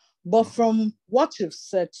 But from what you've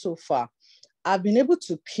said so far, I've been able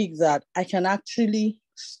to pick that I can actually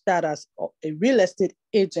start as a real estate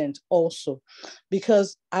agent also,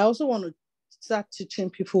 because I also want to start teaching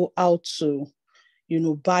people how to,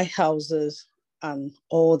 buy houses and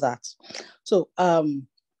all that. So I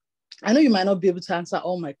know you might not be able to answer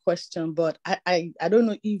all my questions, but I don't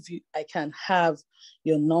know if I can have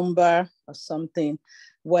your number or something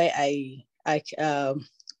where I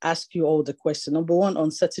ask you all the questions. Number 1, on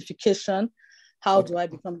certification. How do I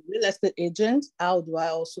become a real estate agent? How do I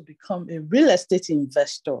also become a real estate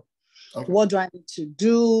investor? What do I need to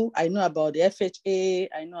do? I know about the FHA.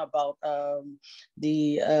 I know about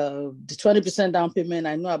the 20% down payment.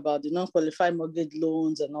 I know about the non-qualified mortgage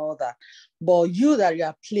loans and all that. But you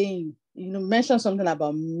are playing, mention something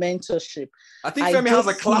about mentorship. I think Femi has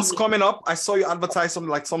a class coming up. I saw you advertise something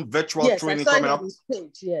like some virtual training coming up.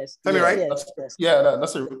 Page. Yes. Femi, right? Yes. Yeah,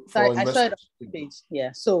 that's a for I saw it on the page.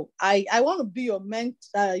 Yeah. So I want to be your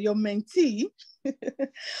mentee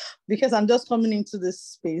because I'm just coming into this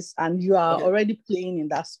space and you are already playing in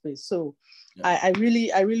that space. So I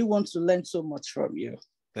really want to learn so much from you.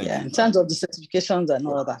 Thank you. In terms of the certifications and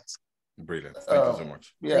all that. Brilliant. Thank you so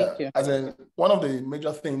much. Yeah. Thank you. As in, one of the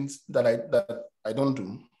major things that I don't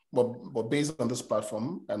do, but based on this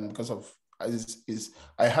platform and because of is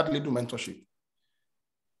I hardly do mentorship.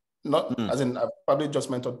 Not as in I've probably just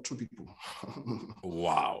mentored 2 people.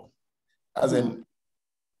 Wow. As in,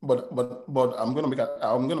 but I'm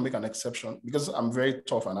gonna make an exception because I'm very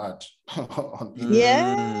tough and hard on people.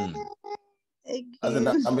 Yeah. As in,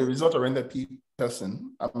 I'm a result-oriented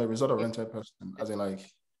person. I'm a result-oriented person. As in, like,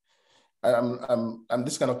 I'm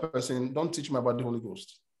this kind of person. Don't teach me about the Holy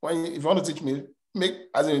Ghost. If you want to teach me,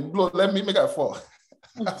 let me make a fall.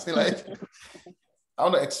 I feel like I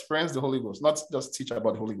want to experience the Holy Ghost, not just teach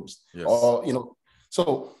about the Holy Ghost. Yes. Or,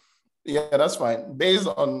 so yeah, that's fine. Based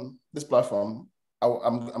on this platform,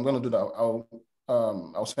 I'm going to do that.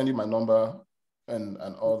 I'll send you my number and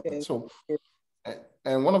all that. So,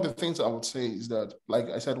 and one of the things I would say is that, like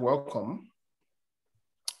I said, welcome.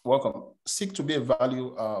 Seek to be a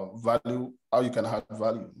value, how you can add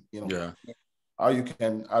value, how you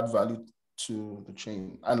can add value to the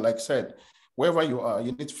chain. And like I said, wherever you are,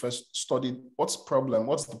 you need to first study what's the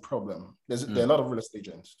problem. There are a lot of real estate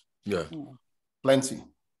agents. Yeah. Plenty.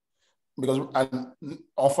 Because, and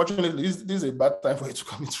unfortunately, this is a bad time for you to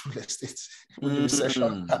come into real estate with the recession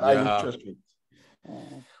and high interest rates.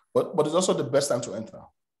 But it's also the best time to enter.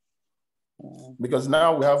 Because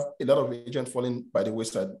now we have a lot of agents falling by the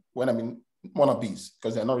wayside. When I mean wannabes,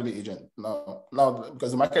 because they're not really agents. Now,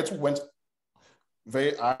 because the market went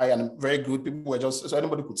very high and very good, people were so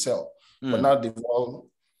anybody could sell. But now they've all,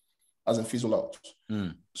 as in, fizzle out.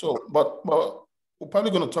 So, but we're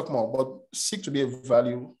probably going to talk more, but seek to be a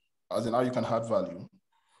value, as in how you can add value.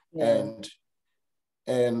 And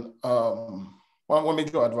one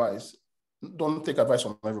major advice, don't take advice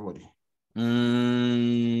from everybody.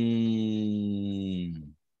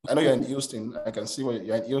 I know you're in Houston. I can see where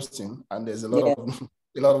you're in Houston, and there's a lot of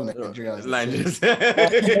Nigerians.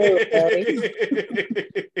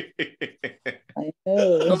 I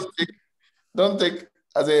know. Don't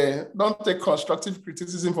take constructive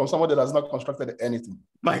criticism from someone that has not constructed anything.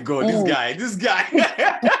 My God, this guy.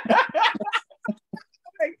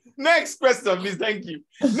 Next question, please. Thank you.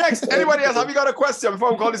 Next, anybody else? Have you got a question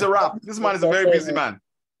before we call this a wrap? This man is a very busy man.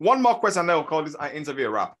 One more question, then we'll call this interview a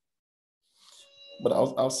wrap. But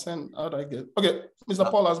I'll send. How do I get? Okay, Mr.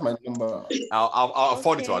 Paul has my number. I'll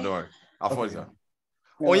forward it to her. Don't worry. I'll forward it to her.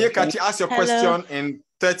 Onyekachi, ask your question in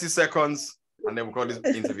 30 seconds, and then we'll call this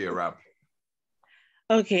interview a wrap.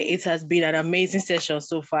 Okay, it has been an amazing session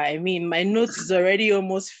so far. I mean, my notes is already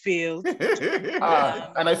almost filled. And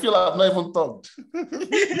I feel I've not even talked.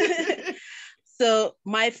 So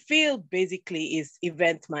my field basically is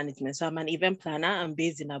event management. So I'm an event planner. I'm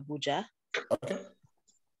based in Abuja. Okay.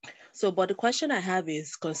 So, but the question I have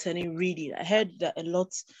is concerning reading. I heard that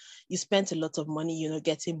you spent a lot of money,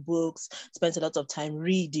 getting books, spent a lot of time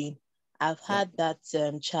reading. I've had that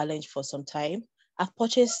challenge for some time. I've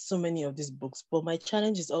purchased so many of these books, but my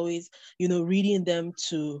challenge is always, reading them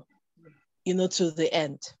to the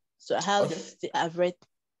end. So I've read,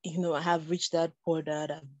 I have reached that point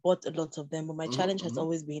that I've bought a lot of them, but my challenge has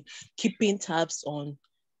always been keeping tabs on,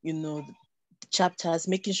 the chapters,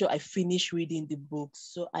 making sure I finish reading the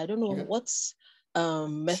books. So I don't know what's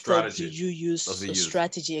method do you use?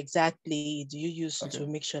 Strategy exactly do you use to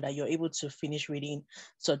make sure that you're able to finish reading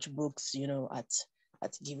such books,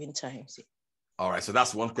 at given times? All right, so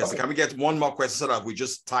that's one question. Can we get one more question so that we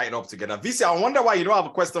just tie it up together? VC, I wonder why you don't have a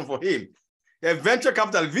question for him. Venture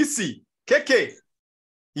capital, VC, KK,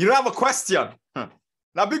 you don't have a question.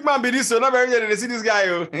 Now, big man be this, so not very good to see this guy.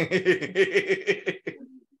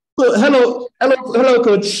 So, hello,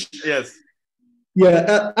 coach. Yes.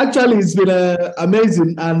 Yeah, actually, it's been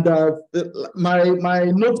amazing, and my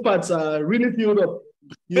notepads are really filled up.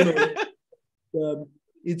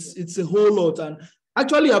 It's a whole lot, and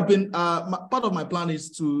actually, I've been part of my plan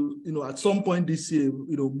is to at some point this year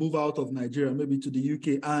move out of Nigeria, maybe to the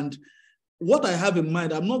UK. And what I have in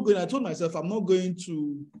mind, I told myself I'm not going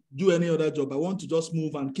to do any other job. I want to just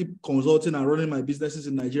move and keep consulting and running my businesses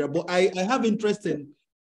in Nigeria. But I have interest in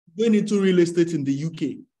going into real estate in the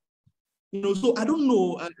UK. So I don't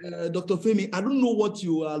know, Dr. Femi, I don't know what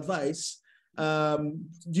you advise. Do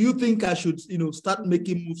you think I should, start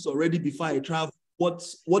making moves already before I travel?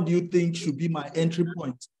 What do you think should be my entry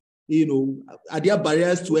point? Are there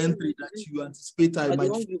barriers to entry that you anticipate I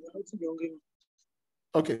might?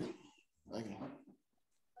 Okay.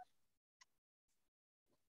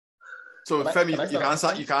 So Femi, you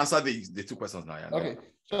can answer the two questions now. Yeah? Okay.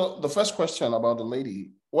 So the first question about the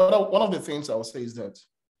lady, one of the things I would say is that,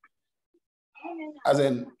 as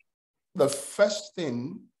in the first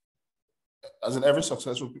thing, as in every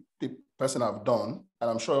successful person I've done, and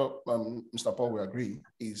I'm sure Mr. Paul will agree,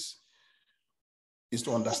 is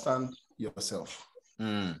to understand yourself.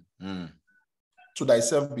 To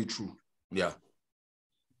thyself be true. Yeah.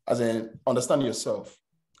 As in understand yourself.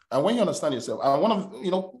 And when you understand yourself, and one of,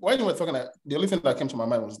 when you were talking, the only thing that came to my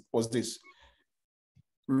mind was this.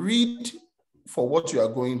 Read for what you are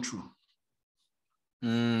going through.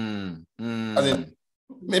 As in,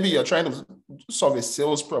 maybe you're trying to solve a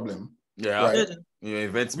sales problem. Yeah. Right. Your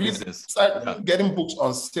events business. Start getting books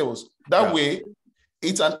on sales. That way,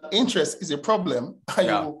 it's an interest, is a problem. And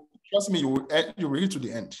you will, trust me, you will read to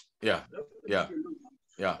the end. Yeah.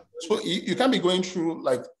 So you can't be going through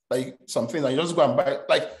like something and you just go and buy,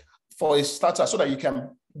 like for a starter, so that you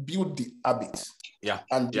can build the habit. Yeah.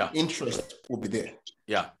 And the interest will be there.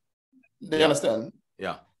 Yeah. Do you understand?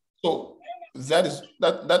 Yeah. So that's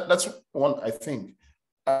one, I think.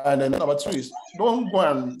 And then number two is, don't go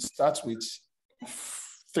and start with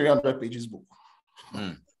 300 pages book.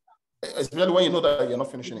 Especially when you know that you're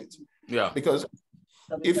not finishing it. Yeah. Because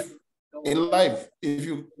if in life, if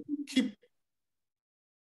you keep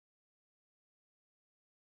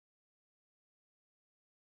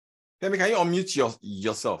Femi, can you unmute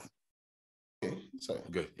yourself? Okay, sorry.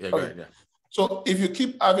 Good. Yeah, okay. Go ahead. Yeah. So if you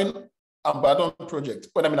keep having abandoned project,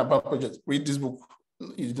 when I mean abandoned project, read this book,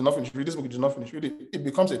 you did not finish, read this book, you did not finish, it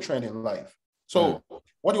becomes a trend in life. So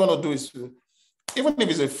what you want to do is to, even if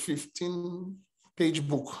it's a 15-page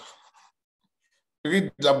book,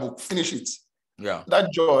 read that book, finish it. Yeah.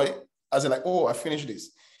 That joy, as in like, oh, I finished this,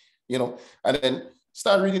 and then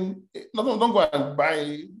start reading. Don't go and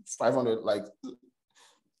buy 500, like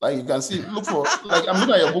you can see, look for, like, I'm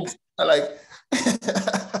looking at your books, like,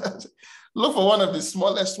 look for one of the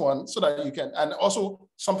smallest ones so that you can, and also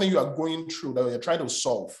something you are going through that you're trying to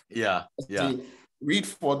solve. Yeah. Read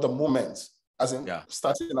for the moment, as in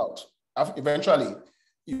starting out. Eventually,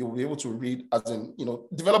 you'll be able to read, as in,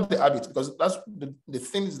 develop the habit, because that's the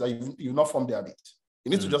things that you've not formed the habit. You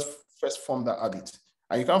need to just first form that habit.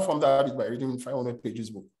 And you can't form that habit by reading 500 pages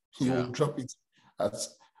book. You will drop it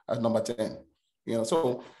as number 10.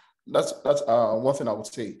 So that's one thing I would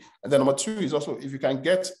say. And then number two is also, if you can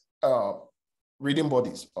get reading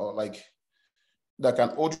buddies, or like that can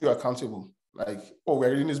hold you accountable, like, oh,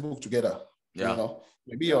 we're reading this book together.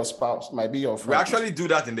 Maybe your spouse, might be your friend. We actually do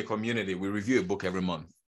that in the community. We review a book every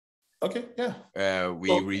month. Okay, yeah.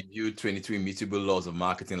 We reviewed 23 Immutable Laws of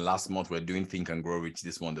Marketing last month. We're doing Think and Grow Rich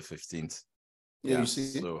this month, the 15th. Yeah, you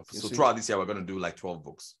see. So throughout this year, we're going to do like 12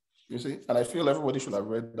 books. You see, and I feel everybody should have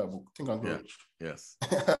read that book, Think and Grow Rich. Yes.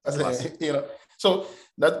 So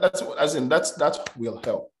that will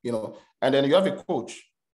help, And then you have a coach.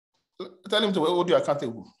 Tell him to hold you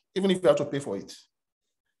accountable, even if you have to pay for it.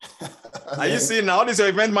 Are you seeing now? This is your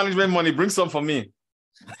event management money. Bring some for me.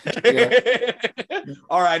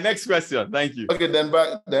 All right, next question. Thank you. Okay, then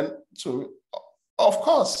of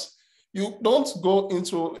course, you don't go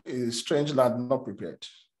into a strange land not prepared.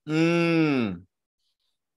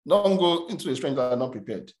 Don't go into a strange land not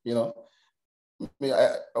prepared. I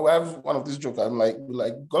have one of these jokes. I'm like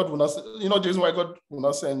God will not. The reason why God will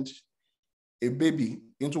not send a baby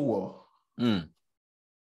into war.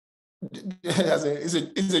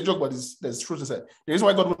 It's a joke, but there's truth to say. The reason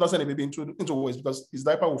why God will not send a baby into war is because his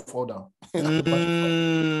diaper will fall down.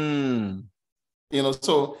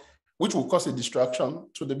 So which will cause a distraction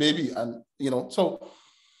to the baby, and so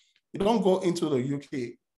you don't go into the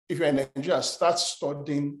UK. If you're in Nigeria, start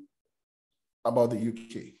studying about the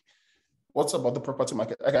UK. What's about the property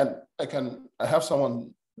market? I have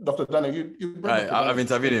someone, Dr. Danny. I've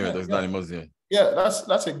interviewed him with Dr. Danny Mosey. Yeah,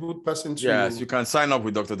 that's a good person to. Yes, you can sign up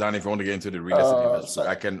with Dr. Danny if you want to get into the real estate industry.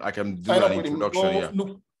 I can do an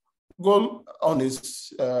introduction. Go on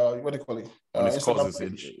his what do you call it? On his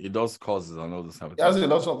courses. He does courses and all this stuff. He has a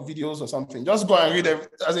lot of videos or something. Just go and read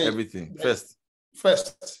everything first.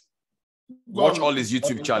 Watch all his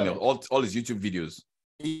YouTube channel, all his YouTube videos.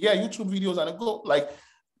 Yeah, YouTube videos, and go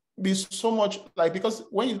be so much because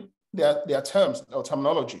when there are terms or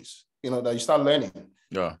terminologies, that you start learning.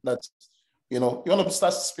 Yeah. That you want to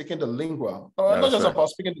start speaking the lingua. Not just about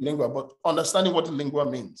speaking the lingua, but understanding what the lingua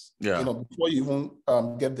means. Yeah. Before you even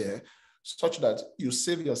get there, such that you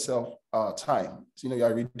save yourself time. So,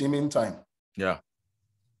 you're redeeming time. Yeah.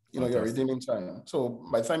 You're redeeming time. So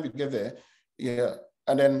by the time you get there,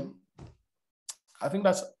 and then I think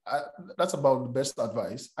that's about the best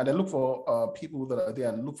advice. And then look for people that are there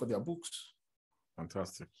and look for their books.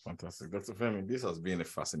 Fantastic. Dr. Femi, this has been a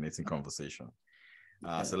fascinating conversation.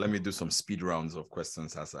 So let me do some speed rounds of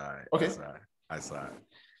questions as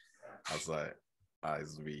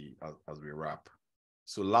we wrap.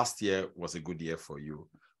 So last year was a good year for you.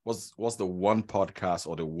 What's the one podcast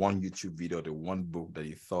or the one YouTube video, the one book that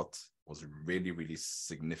you thought was really, really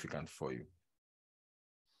significant for you?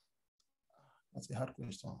 That's a hard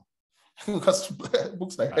question. Because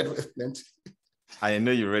books I read were plenty. I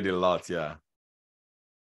know you read a lot, yeah.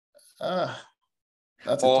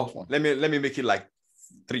 That's a tough one. Let me make it like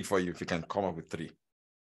 3 for you, if you can come up with 3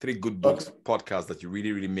 good books, podcasts that you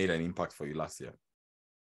really, really made an impact for you last year.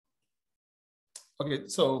 Okay,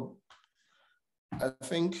 so I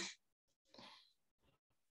think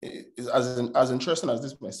it's as interesting as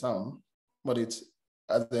this may sound, but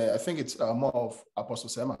I think it's more of Apostle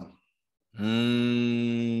Sermon.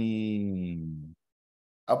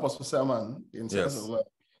 Apostle Sermon in terms of like,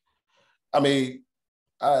 I'm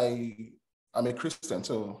a Christian,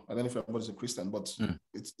 so I don't know if everybody's a Christian, but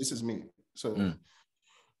this is me. So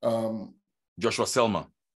Joshua Selman.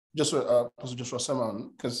 Apostle Joshua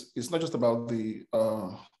Selman, because it's not just about the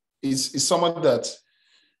it's someone that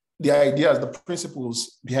the ideas, the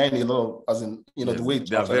principles behind a lot of, as in, you know, the way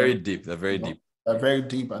they're very deep. They're very deep. They're very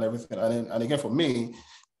deep and everything. And again, for me,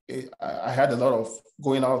 I had a lot of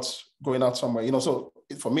going out somewhere, you know. So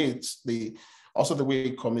for me, it's also the way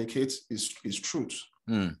it communicates is truth.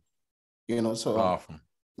 You know, so powerful.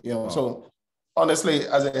 You know, so honestly,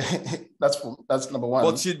 that's number one.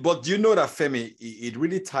 But you know that, Femi, it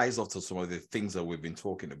really ties up to some of the things that we've been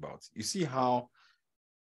talking about. You see how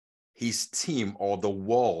his team or the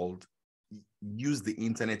world use the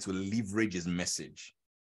internet to leverage his message.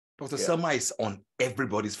 Dr. Selma is on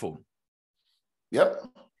everybody's phone. Yep.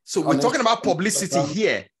 So we're talking about publicity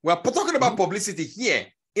here. We're talking about publicity here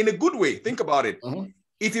in a good way. Think about it.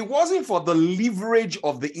 If it wasn't for the leverage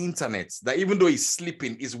of the internet, that even though he's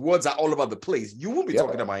sleeping, his words are all over the place, you won't be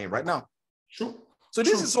talking about him right now. Sure. So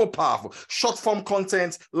this is so powerful. Short form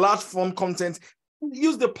content, large form content.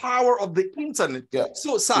 Use the power of the internet.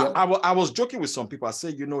 So, sir, I was joking with some people. I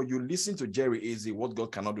said, you know, you listen to Jerry Easy, what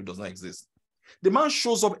God cannot do does not exist. The man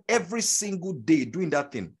shows up every single day doing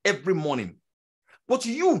that thing, every morning. But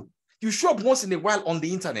you show up once in a while on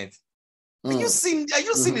the internet. Are you seeing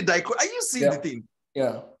the dichotomy? Are you seeing the thing?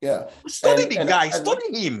 Yeah. Study the guy,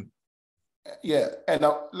 study him. Yeah, and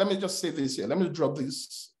now let me just say this here. Let me drop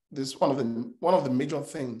this one of the major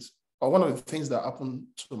things, or one of the things that happened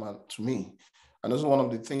to me. And this is one of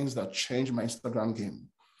the things that changed my Instagram game.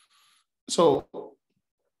 So,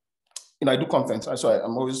 you know, I do content. So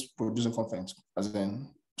I'm always producing content. As in,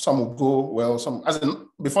 some will go well, some, as in,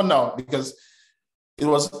 before now, because it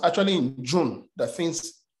was actually in June that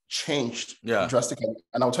things changed drastically.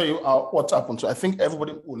 And I'll tell you what happened. So I think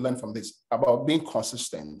everybody will learn from this about being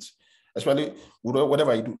consistent, especially with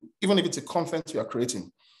whatever I do, even if it's a content you are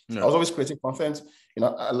creating. I was always creating content. You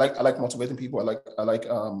know, I like motivating people. I like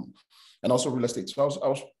and also real estate. So I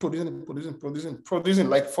was producing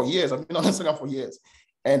like for years. I've been on Instagram for years.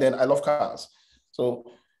 And then I love cars. So,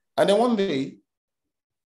 and then one day,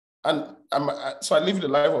 so I live the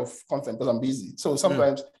life of content because I'm busy. So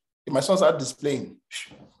sometimes if my sons are displaying,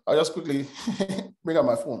 I'll just quickly bring out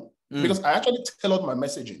my phone because I actually tailored my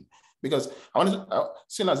messaging because I wanted to,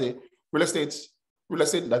 seen as a real estate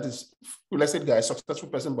guy, successful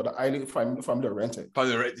person, but highly family oriented.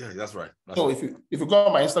 Yeah, that's right. So if you go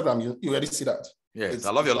on my Instagram, you already see that. Yes,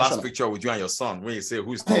 I love your last picture with you and your son when you say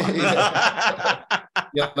who's the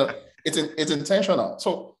one. It's intentional.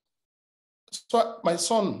 So my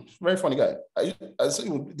son, very funny guy. I said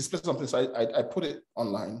he would display something, so I put it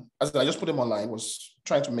online. As I just put him online, was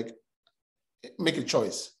trying to make a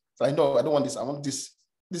choice. So I know I don't want this. I want this.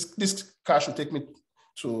 This car should take me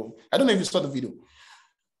to. I don't know if you saw the video.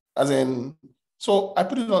 As in, so I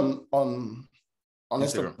put it on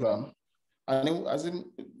Instagram, and it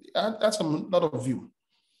had some lot of view.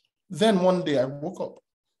 Then one day I woke up,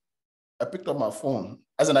 I picked up my phone.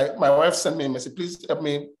 As in, my wife sent me a message. Please help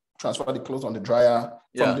me transfer the clothes on the dryer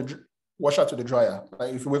from the washer to the dryer.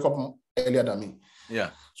 Like if you wake up earlier than me. Yeah.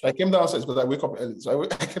 So I came downstairs because I wake up early. So I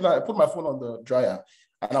came down, I put my phone on the dryer,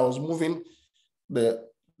 and I was moving the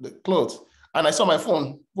clothes, and I saw my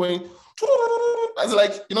phone going. I was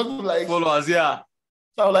like, you know, like followers, yeah.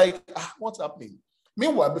 So I was like, what's happening?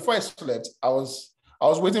 Meanwhile, before I slept, I was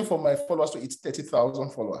waiting for my followers to hit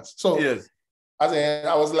 30,000 followers. So yes.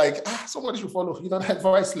 I was like, somebody should follow, you know,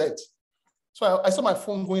 before I slept. So I saw my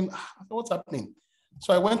phone going, what's happening?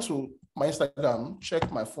 So I went to my Instagram,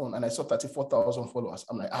 checked my phone, and I saw 34,000 followers.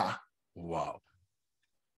 I'm like, wow.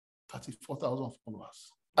 34,000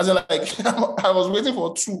 followers. As in, like, I was waiting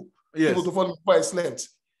for two people to follow me before I slept.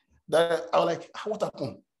 That I was like, what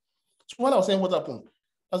happened? So when I was saying what happened,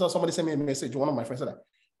 that's how somebody sent me a message. One of my friends said,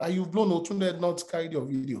 you've blown Otunde not carried your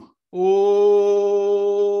video.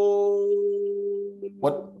 Oh.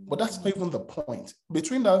 But that's not even the point.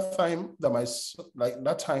 Between that time that my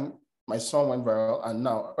son went viral and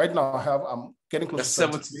now, right now I'm getting close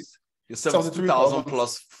to 73,000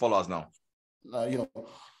 plus followers now. You know,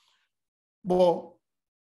 but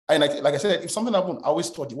and like I said, if something happened, I always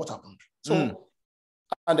study what happened. So,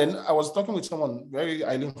 and then I was talking with someone very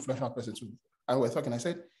highly influential person too, and we're talking. I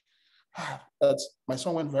said that my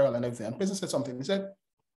son went viral and everything, and the person said something. He said,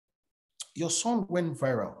 "Your son went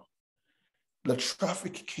viral the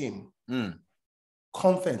traffic came.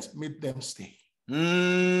 Content made them stay.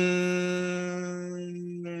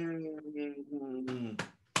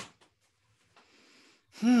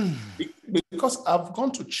 Because I've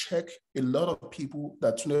gone to check a lot of people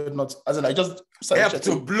that not, as in I just started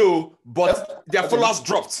checking. To blow, but their followers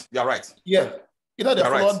dropped. You're right. Yeah. Either their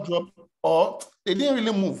followers dropped or they didn't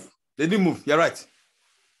really move. They didn't move. You're right.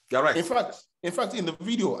 You're right. In fact, in the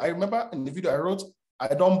video, I remember in the video I wrote,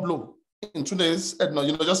 I don't blow. In today's,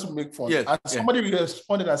 just to make fun. Yes, and somebody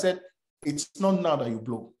responded and said, it's not now that you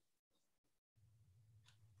blow.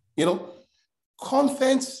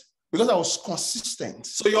 Content, because I was consistent.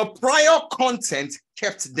 So your prior content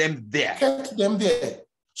kept them there.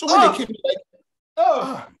 So when they came,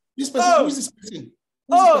 like, this person, who is this person?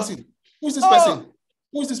 Who is this person?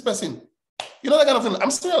 Who is this person? That kind of thing.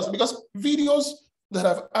 I'm serious, because videos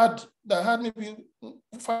that had maybe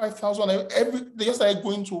 5,000, they just started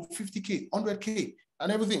going to 50K, 100K,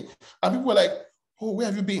 and everything. And people were like, oh, where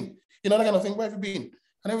have you been? That kind of thing, where have you been?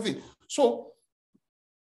 And everything. So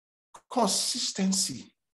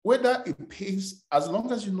consistency, whether it pays, as long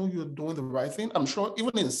as you know you're doing the right thing, I'm sure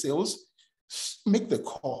even in sales, make the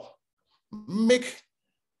call.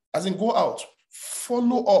 Go out,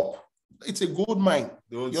 follow up. It's a gold mine.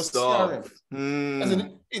 Don't stop.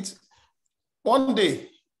 It's one day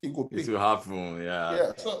it will pay. It will happen, yeah.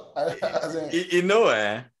 Yeah. So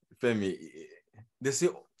Femi, they say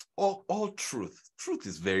all truth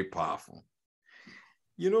is very powerful.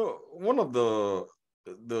 One of the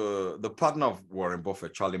partner of Warren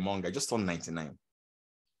Buffett, Charlie Munger, just turned 99.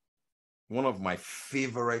 One of my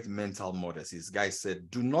favorite mental models, this guy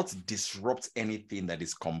said, do not disrupt anything that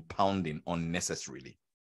is compounding unnecessarily.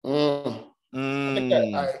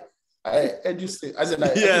 I heard you say,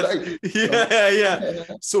 yeah.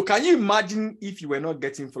 So can you imagine if you were not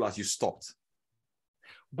getting followers, you stopped,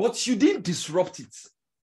 but you didn't disrupt it.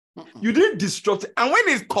 You didn't disrupt it. And when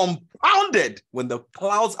it's compounded, when the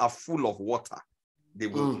clouds are full of water, they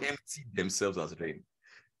will empty themselves as rain.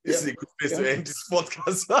 This is a good place to end this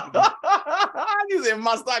podcast. This is a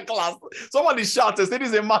master class. Somebody shouted, say this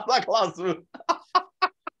is a master class. The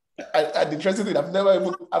interesting thing, I've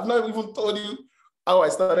not even told you how I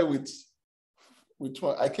started with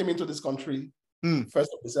I came into this country 1st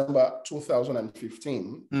of December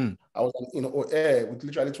 2015. I was in air with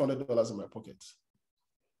literally $200 in my pocket.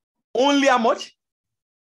 Only how much?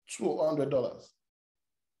 $200.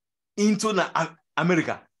 Into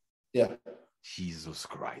America? Yeah. Jesus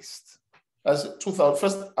Christ. As 2000,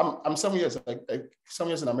 first, I'm 7 years, like 7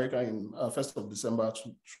 years in America in 1st of December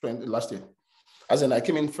last year. As in, I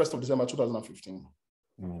came in 1st of December 2015.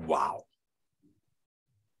 Wow.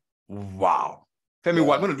 Femi,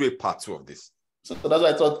 we're going to do a part 2 of this. So that's why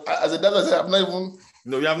I thought, as I said, I've not even...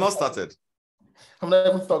 No, you have not started. I've not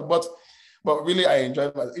even thought, but really, I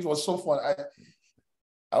enjoyed it. It was so fun.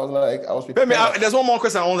 I was prepared. Femi, there's one more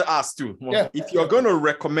question I want to ask too. Yeah. If you're going to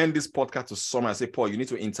recommend this podcast to someone and say, Paul, you need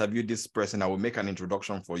to interview this person, I will make an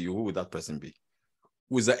introduction for you. Who would that person be?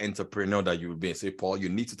 Who is that entrepreneur that you would be? And say, Paul, you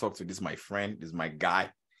need to talk to this, my friend, this is my guy.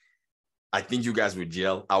 I think you guys will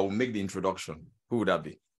gel. I will make the introduction. Who would that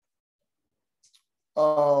be?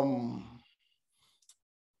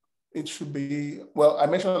 It should be, well, I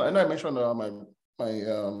mentioned the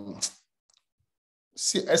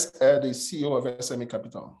CEO of SME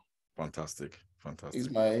Capital. Fantastic. He's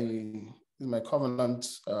my covenant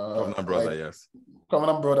brother, yes.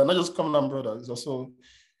 Covenant brother, not just covenant brother.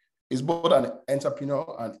 He's both an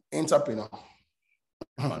entrepreneur and entrepreneur.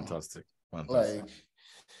 Fantastic.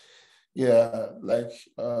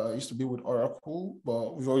 Used to be with Oracle,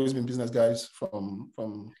 but we've always been business guys from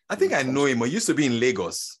I think I know him. I used to be in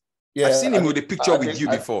Lagos. Yeah, I've seen him with a picture with you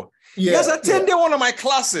before. He has attended one of my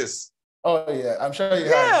classes. Oh yeah, I'm sure you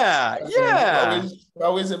have. Yeah. We're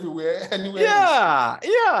always everywhere. Anywhere.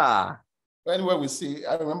 Yeah. Anywhere we see,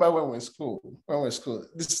 I remember when we were in school.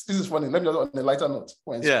 This is funny. Let me just on a lighter note.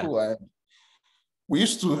 When in school, and we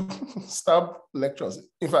used to stop lectures.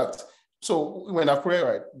 In fact, so when I pray,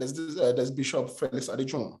 right, there's Bishop Felix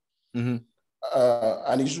Adejun. Mm-hmm.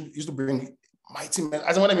 And he used to bring mighty men,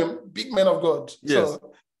 as I mean, big men of God. Yes.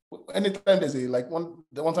 So anytime there's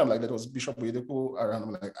one time like that was Bishop Oyedepo around,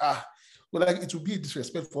 I'm like, well, like it would be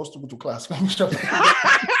disrespect for us to go to class.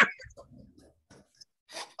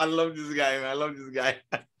 I love this guy, man. I love this guy.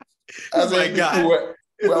 Oh my God.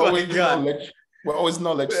 We're always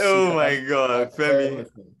knowledge. Oh my God, Femi.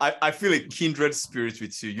 I feel a kindred spirit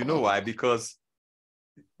with you. You know why? Because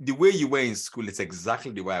the way you were in school is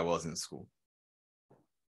exactly the way I was in school.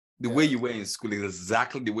 The way you were in school is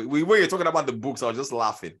exactly the way. When you're talking about the books, I was just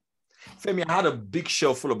laughing. Femi, I had a big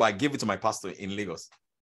shelf full of books. I gave it to my pastor in Lagos.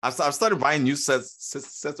 I've started buying new sets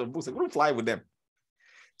of books. I couldn't fly with them.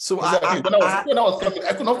 So exactly. When I was coming,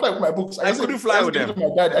 I could not fly with my books. I couldn't fly with them. My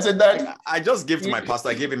dad. I said, Dad. I just gave to my pastor.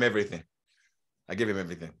 I gave him everything.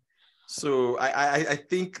 So I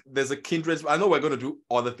think there's a kindred. I know we're going to do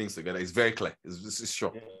other things together. It's very clear. This is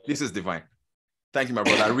sure. This is divine. Thank you, my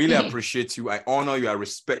brother. I really appreciate you. I honor you. I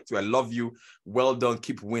respect you. I love you. Well done.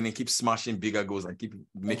 Keep winning. Keep smashing bigger goals and keep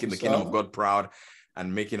making the kingdom of God proud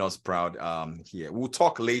and making us proud here. We'll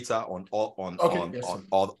talk later on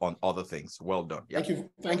other things. Well done. Yeah.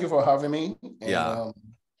 Thank you for having me. And,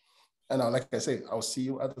 and like I say, I'll see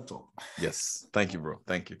you at the top. Yes. Thank you, bro.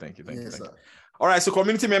 Thank you. Yes, sir. All right, so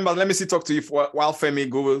community members, let me talk to you while Femi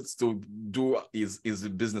goes to do his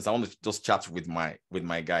business. I want to just chat with my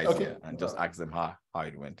guys here and just ask them how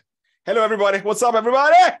it went. Hello, everybody. What's up,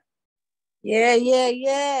 everybody?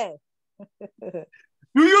 Yeah.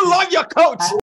 Do you love your coach?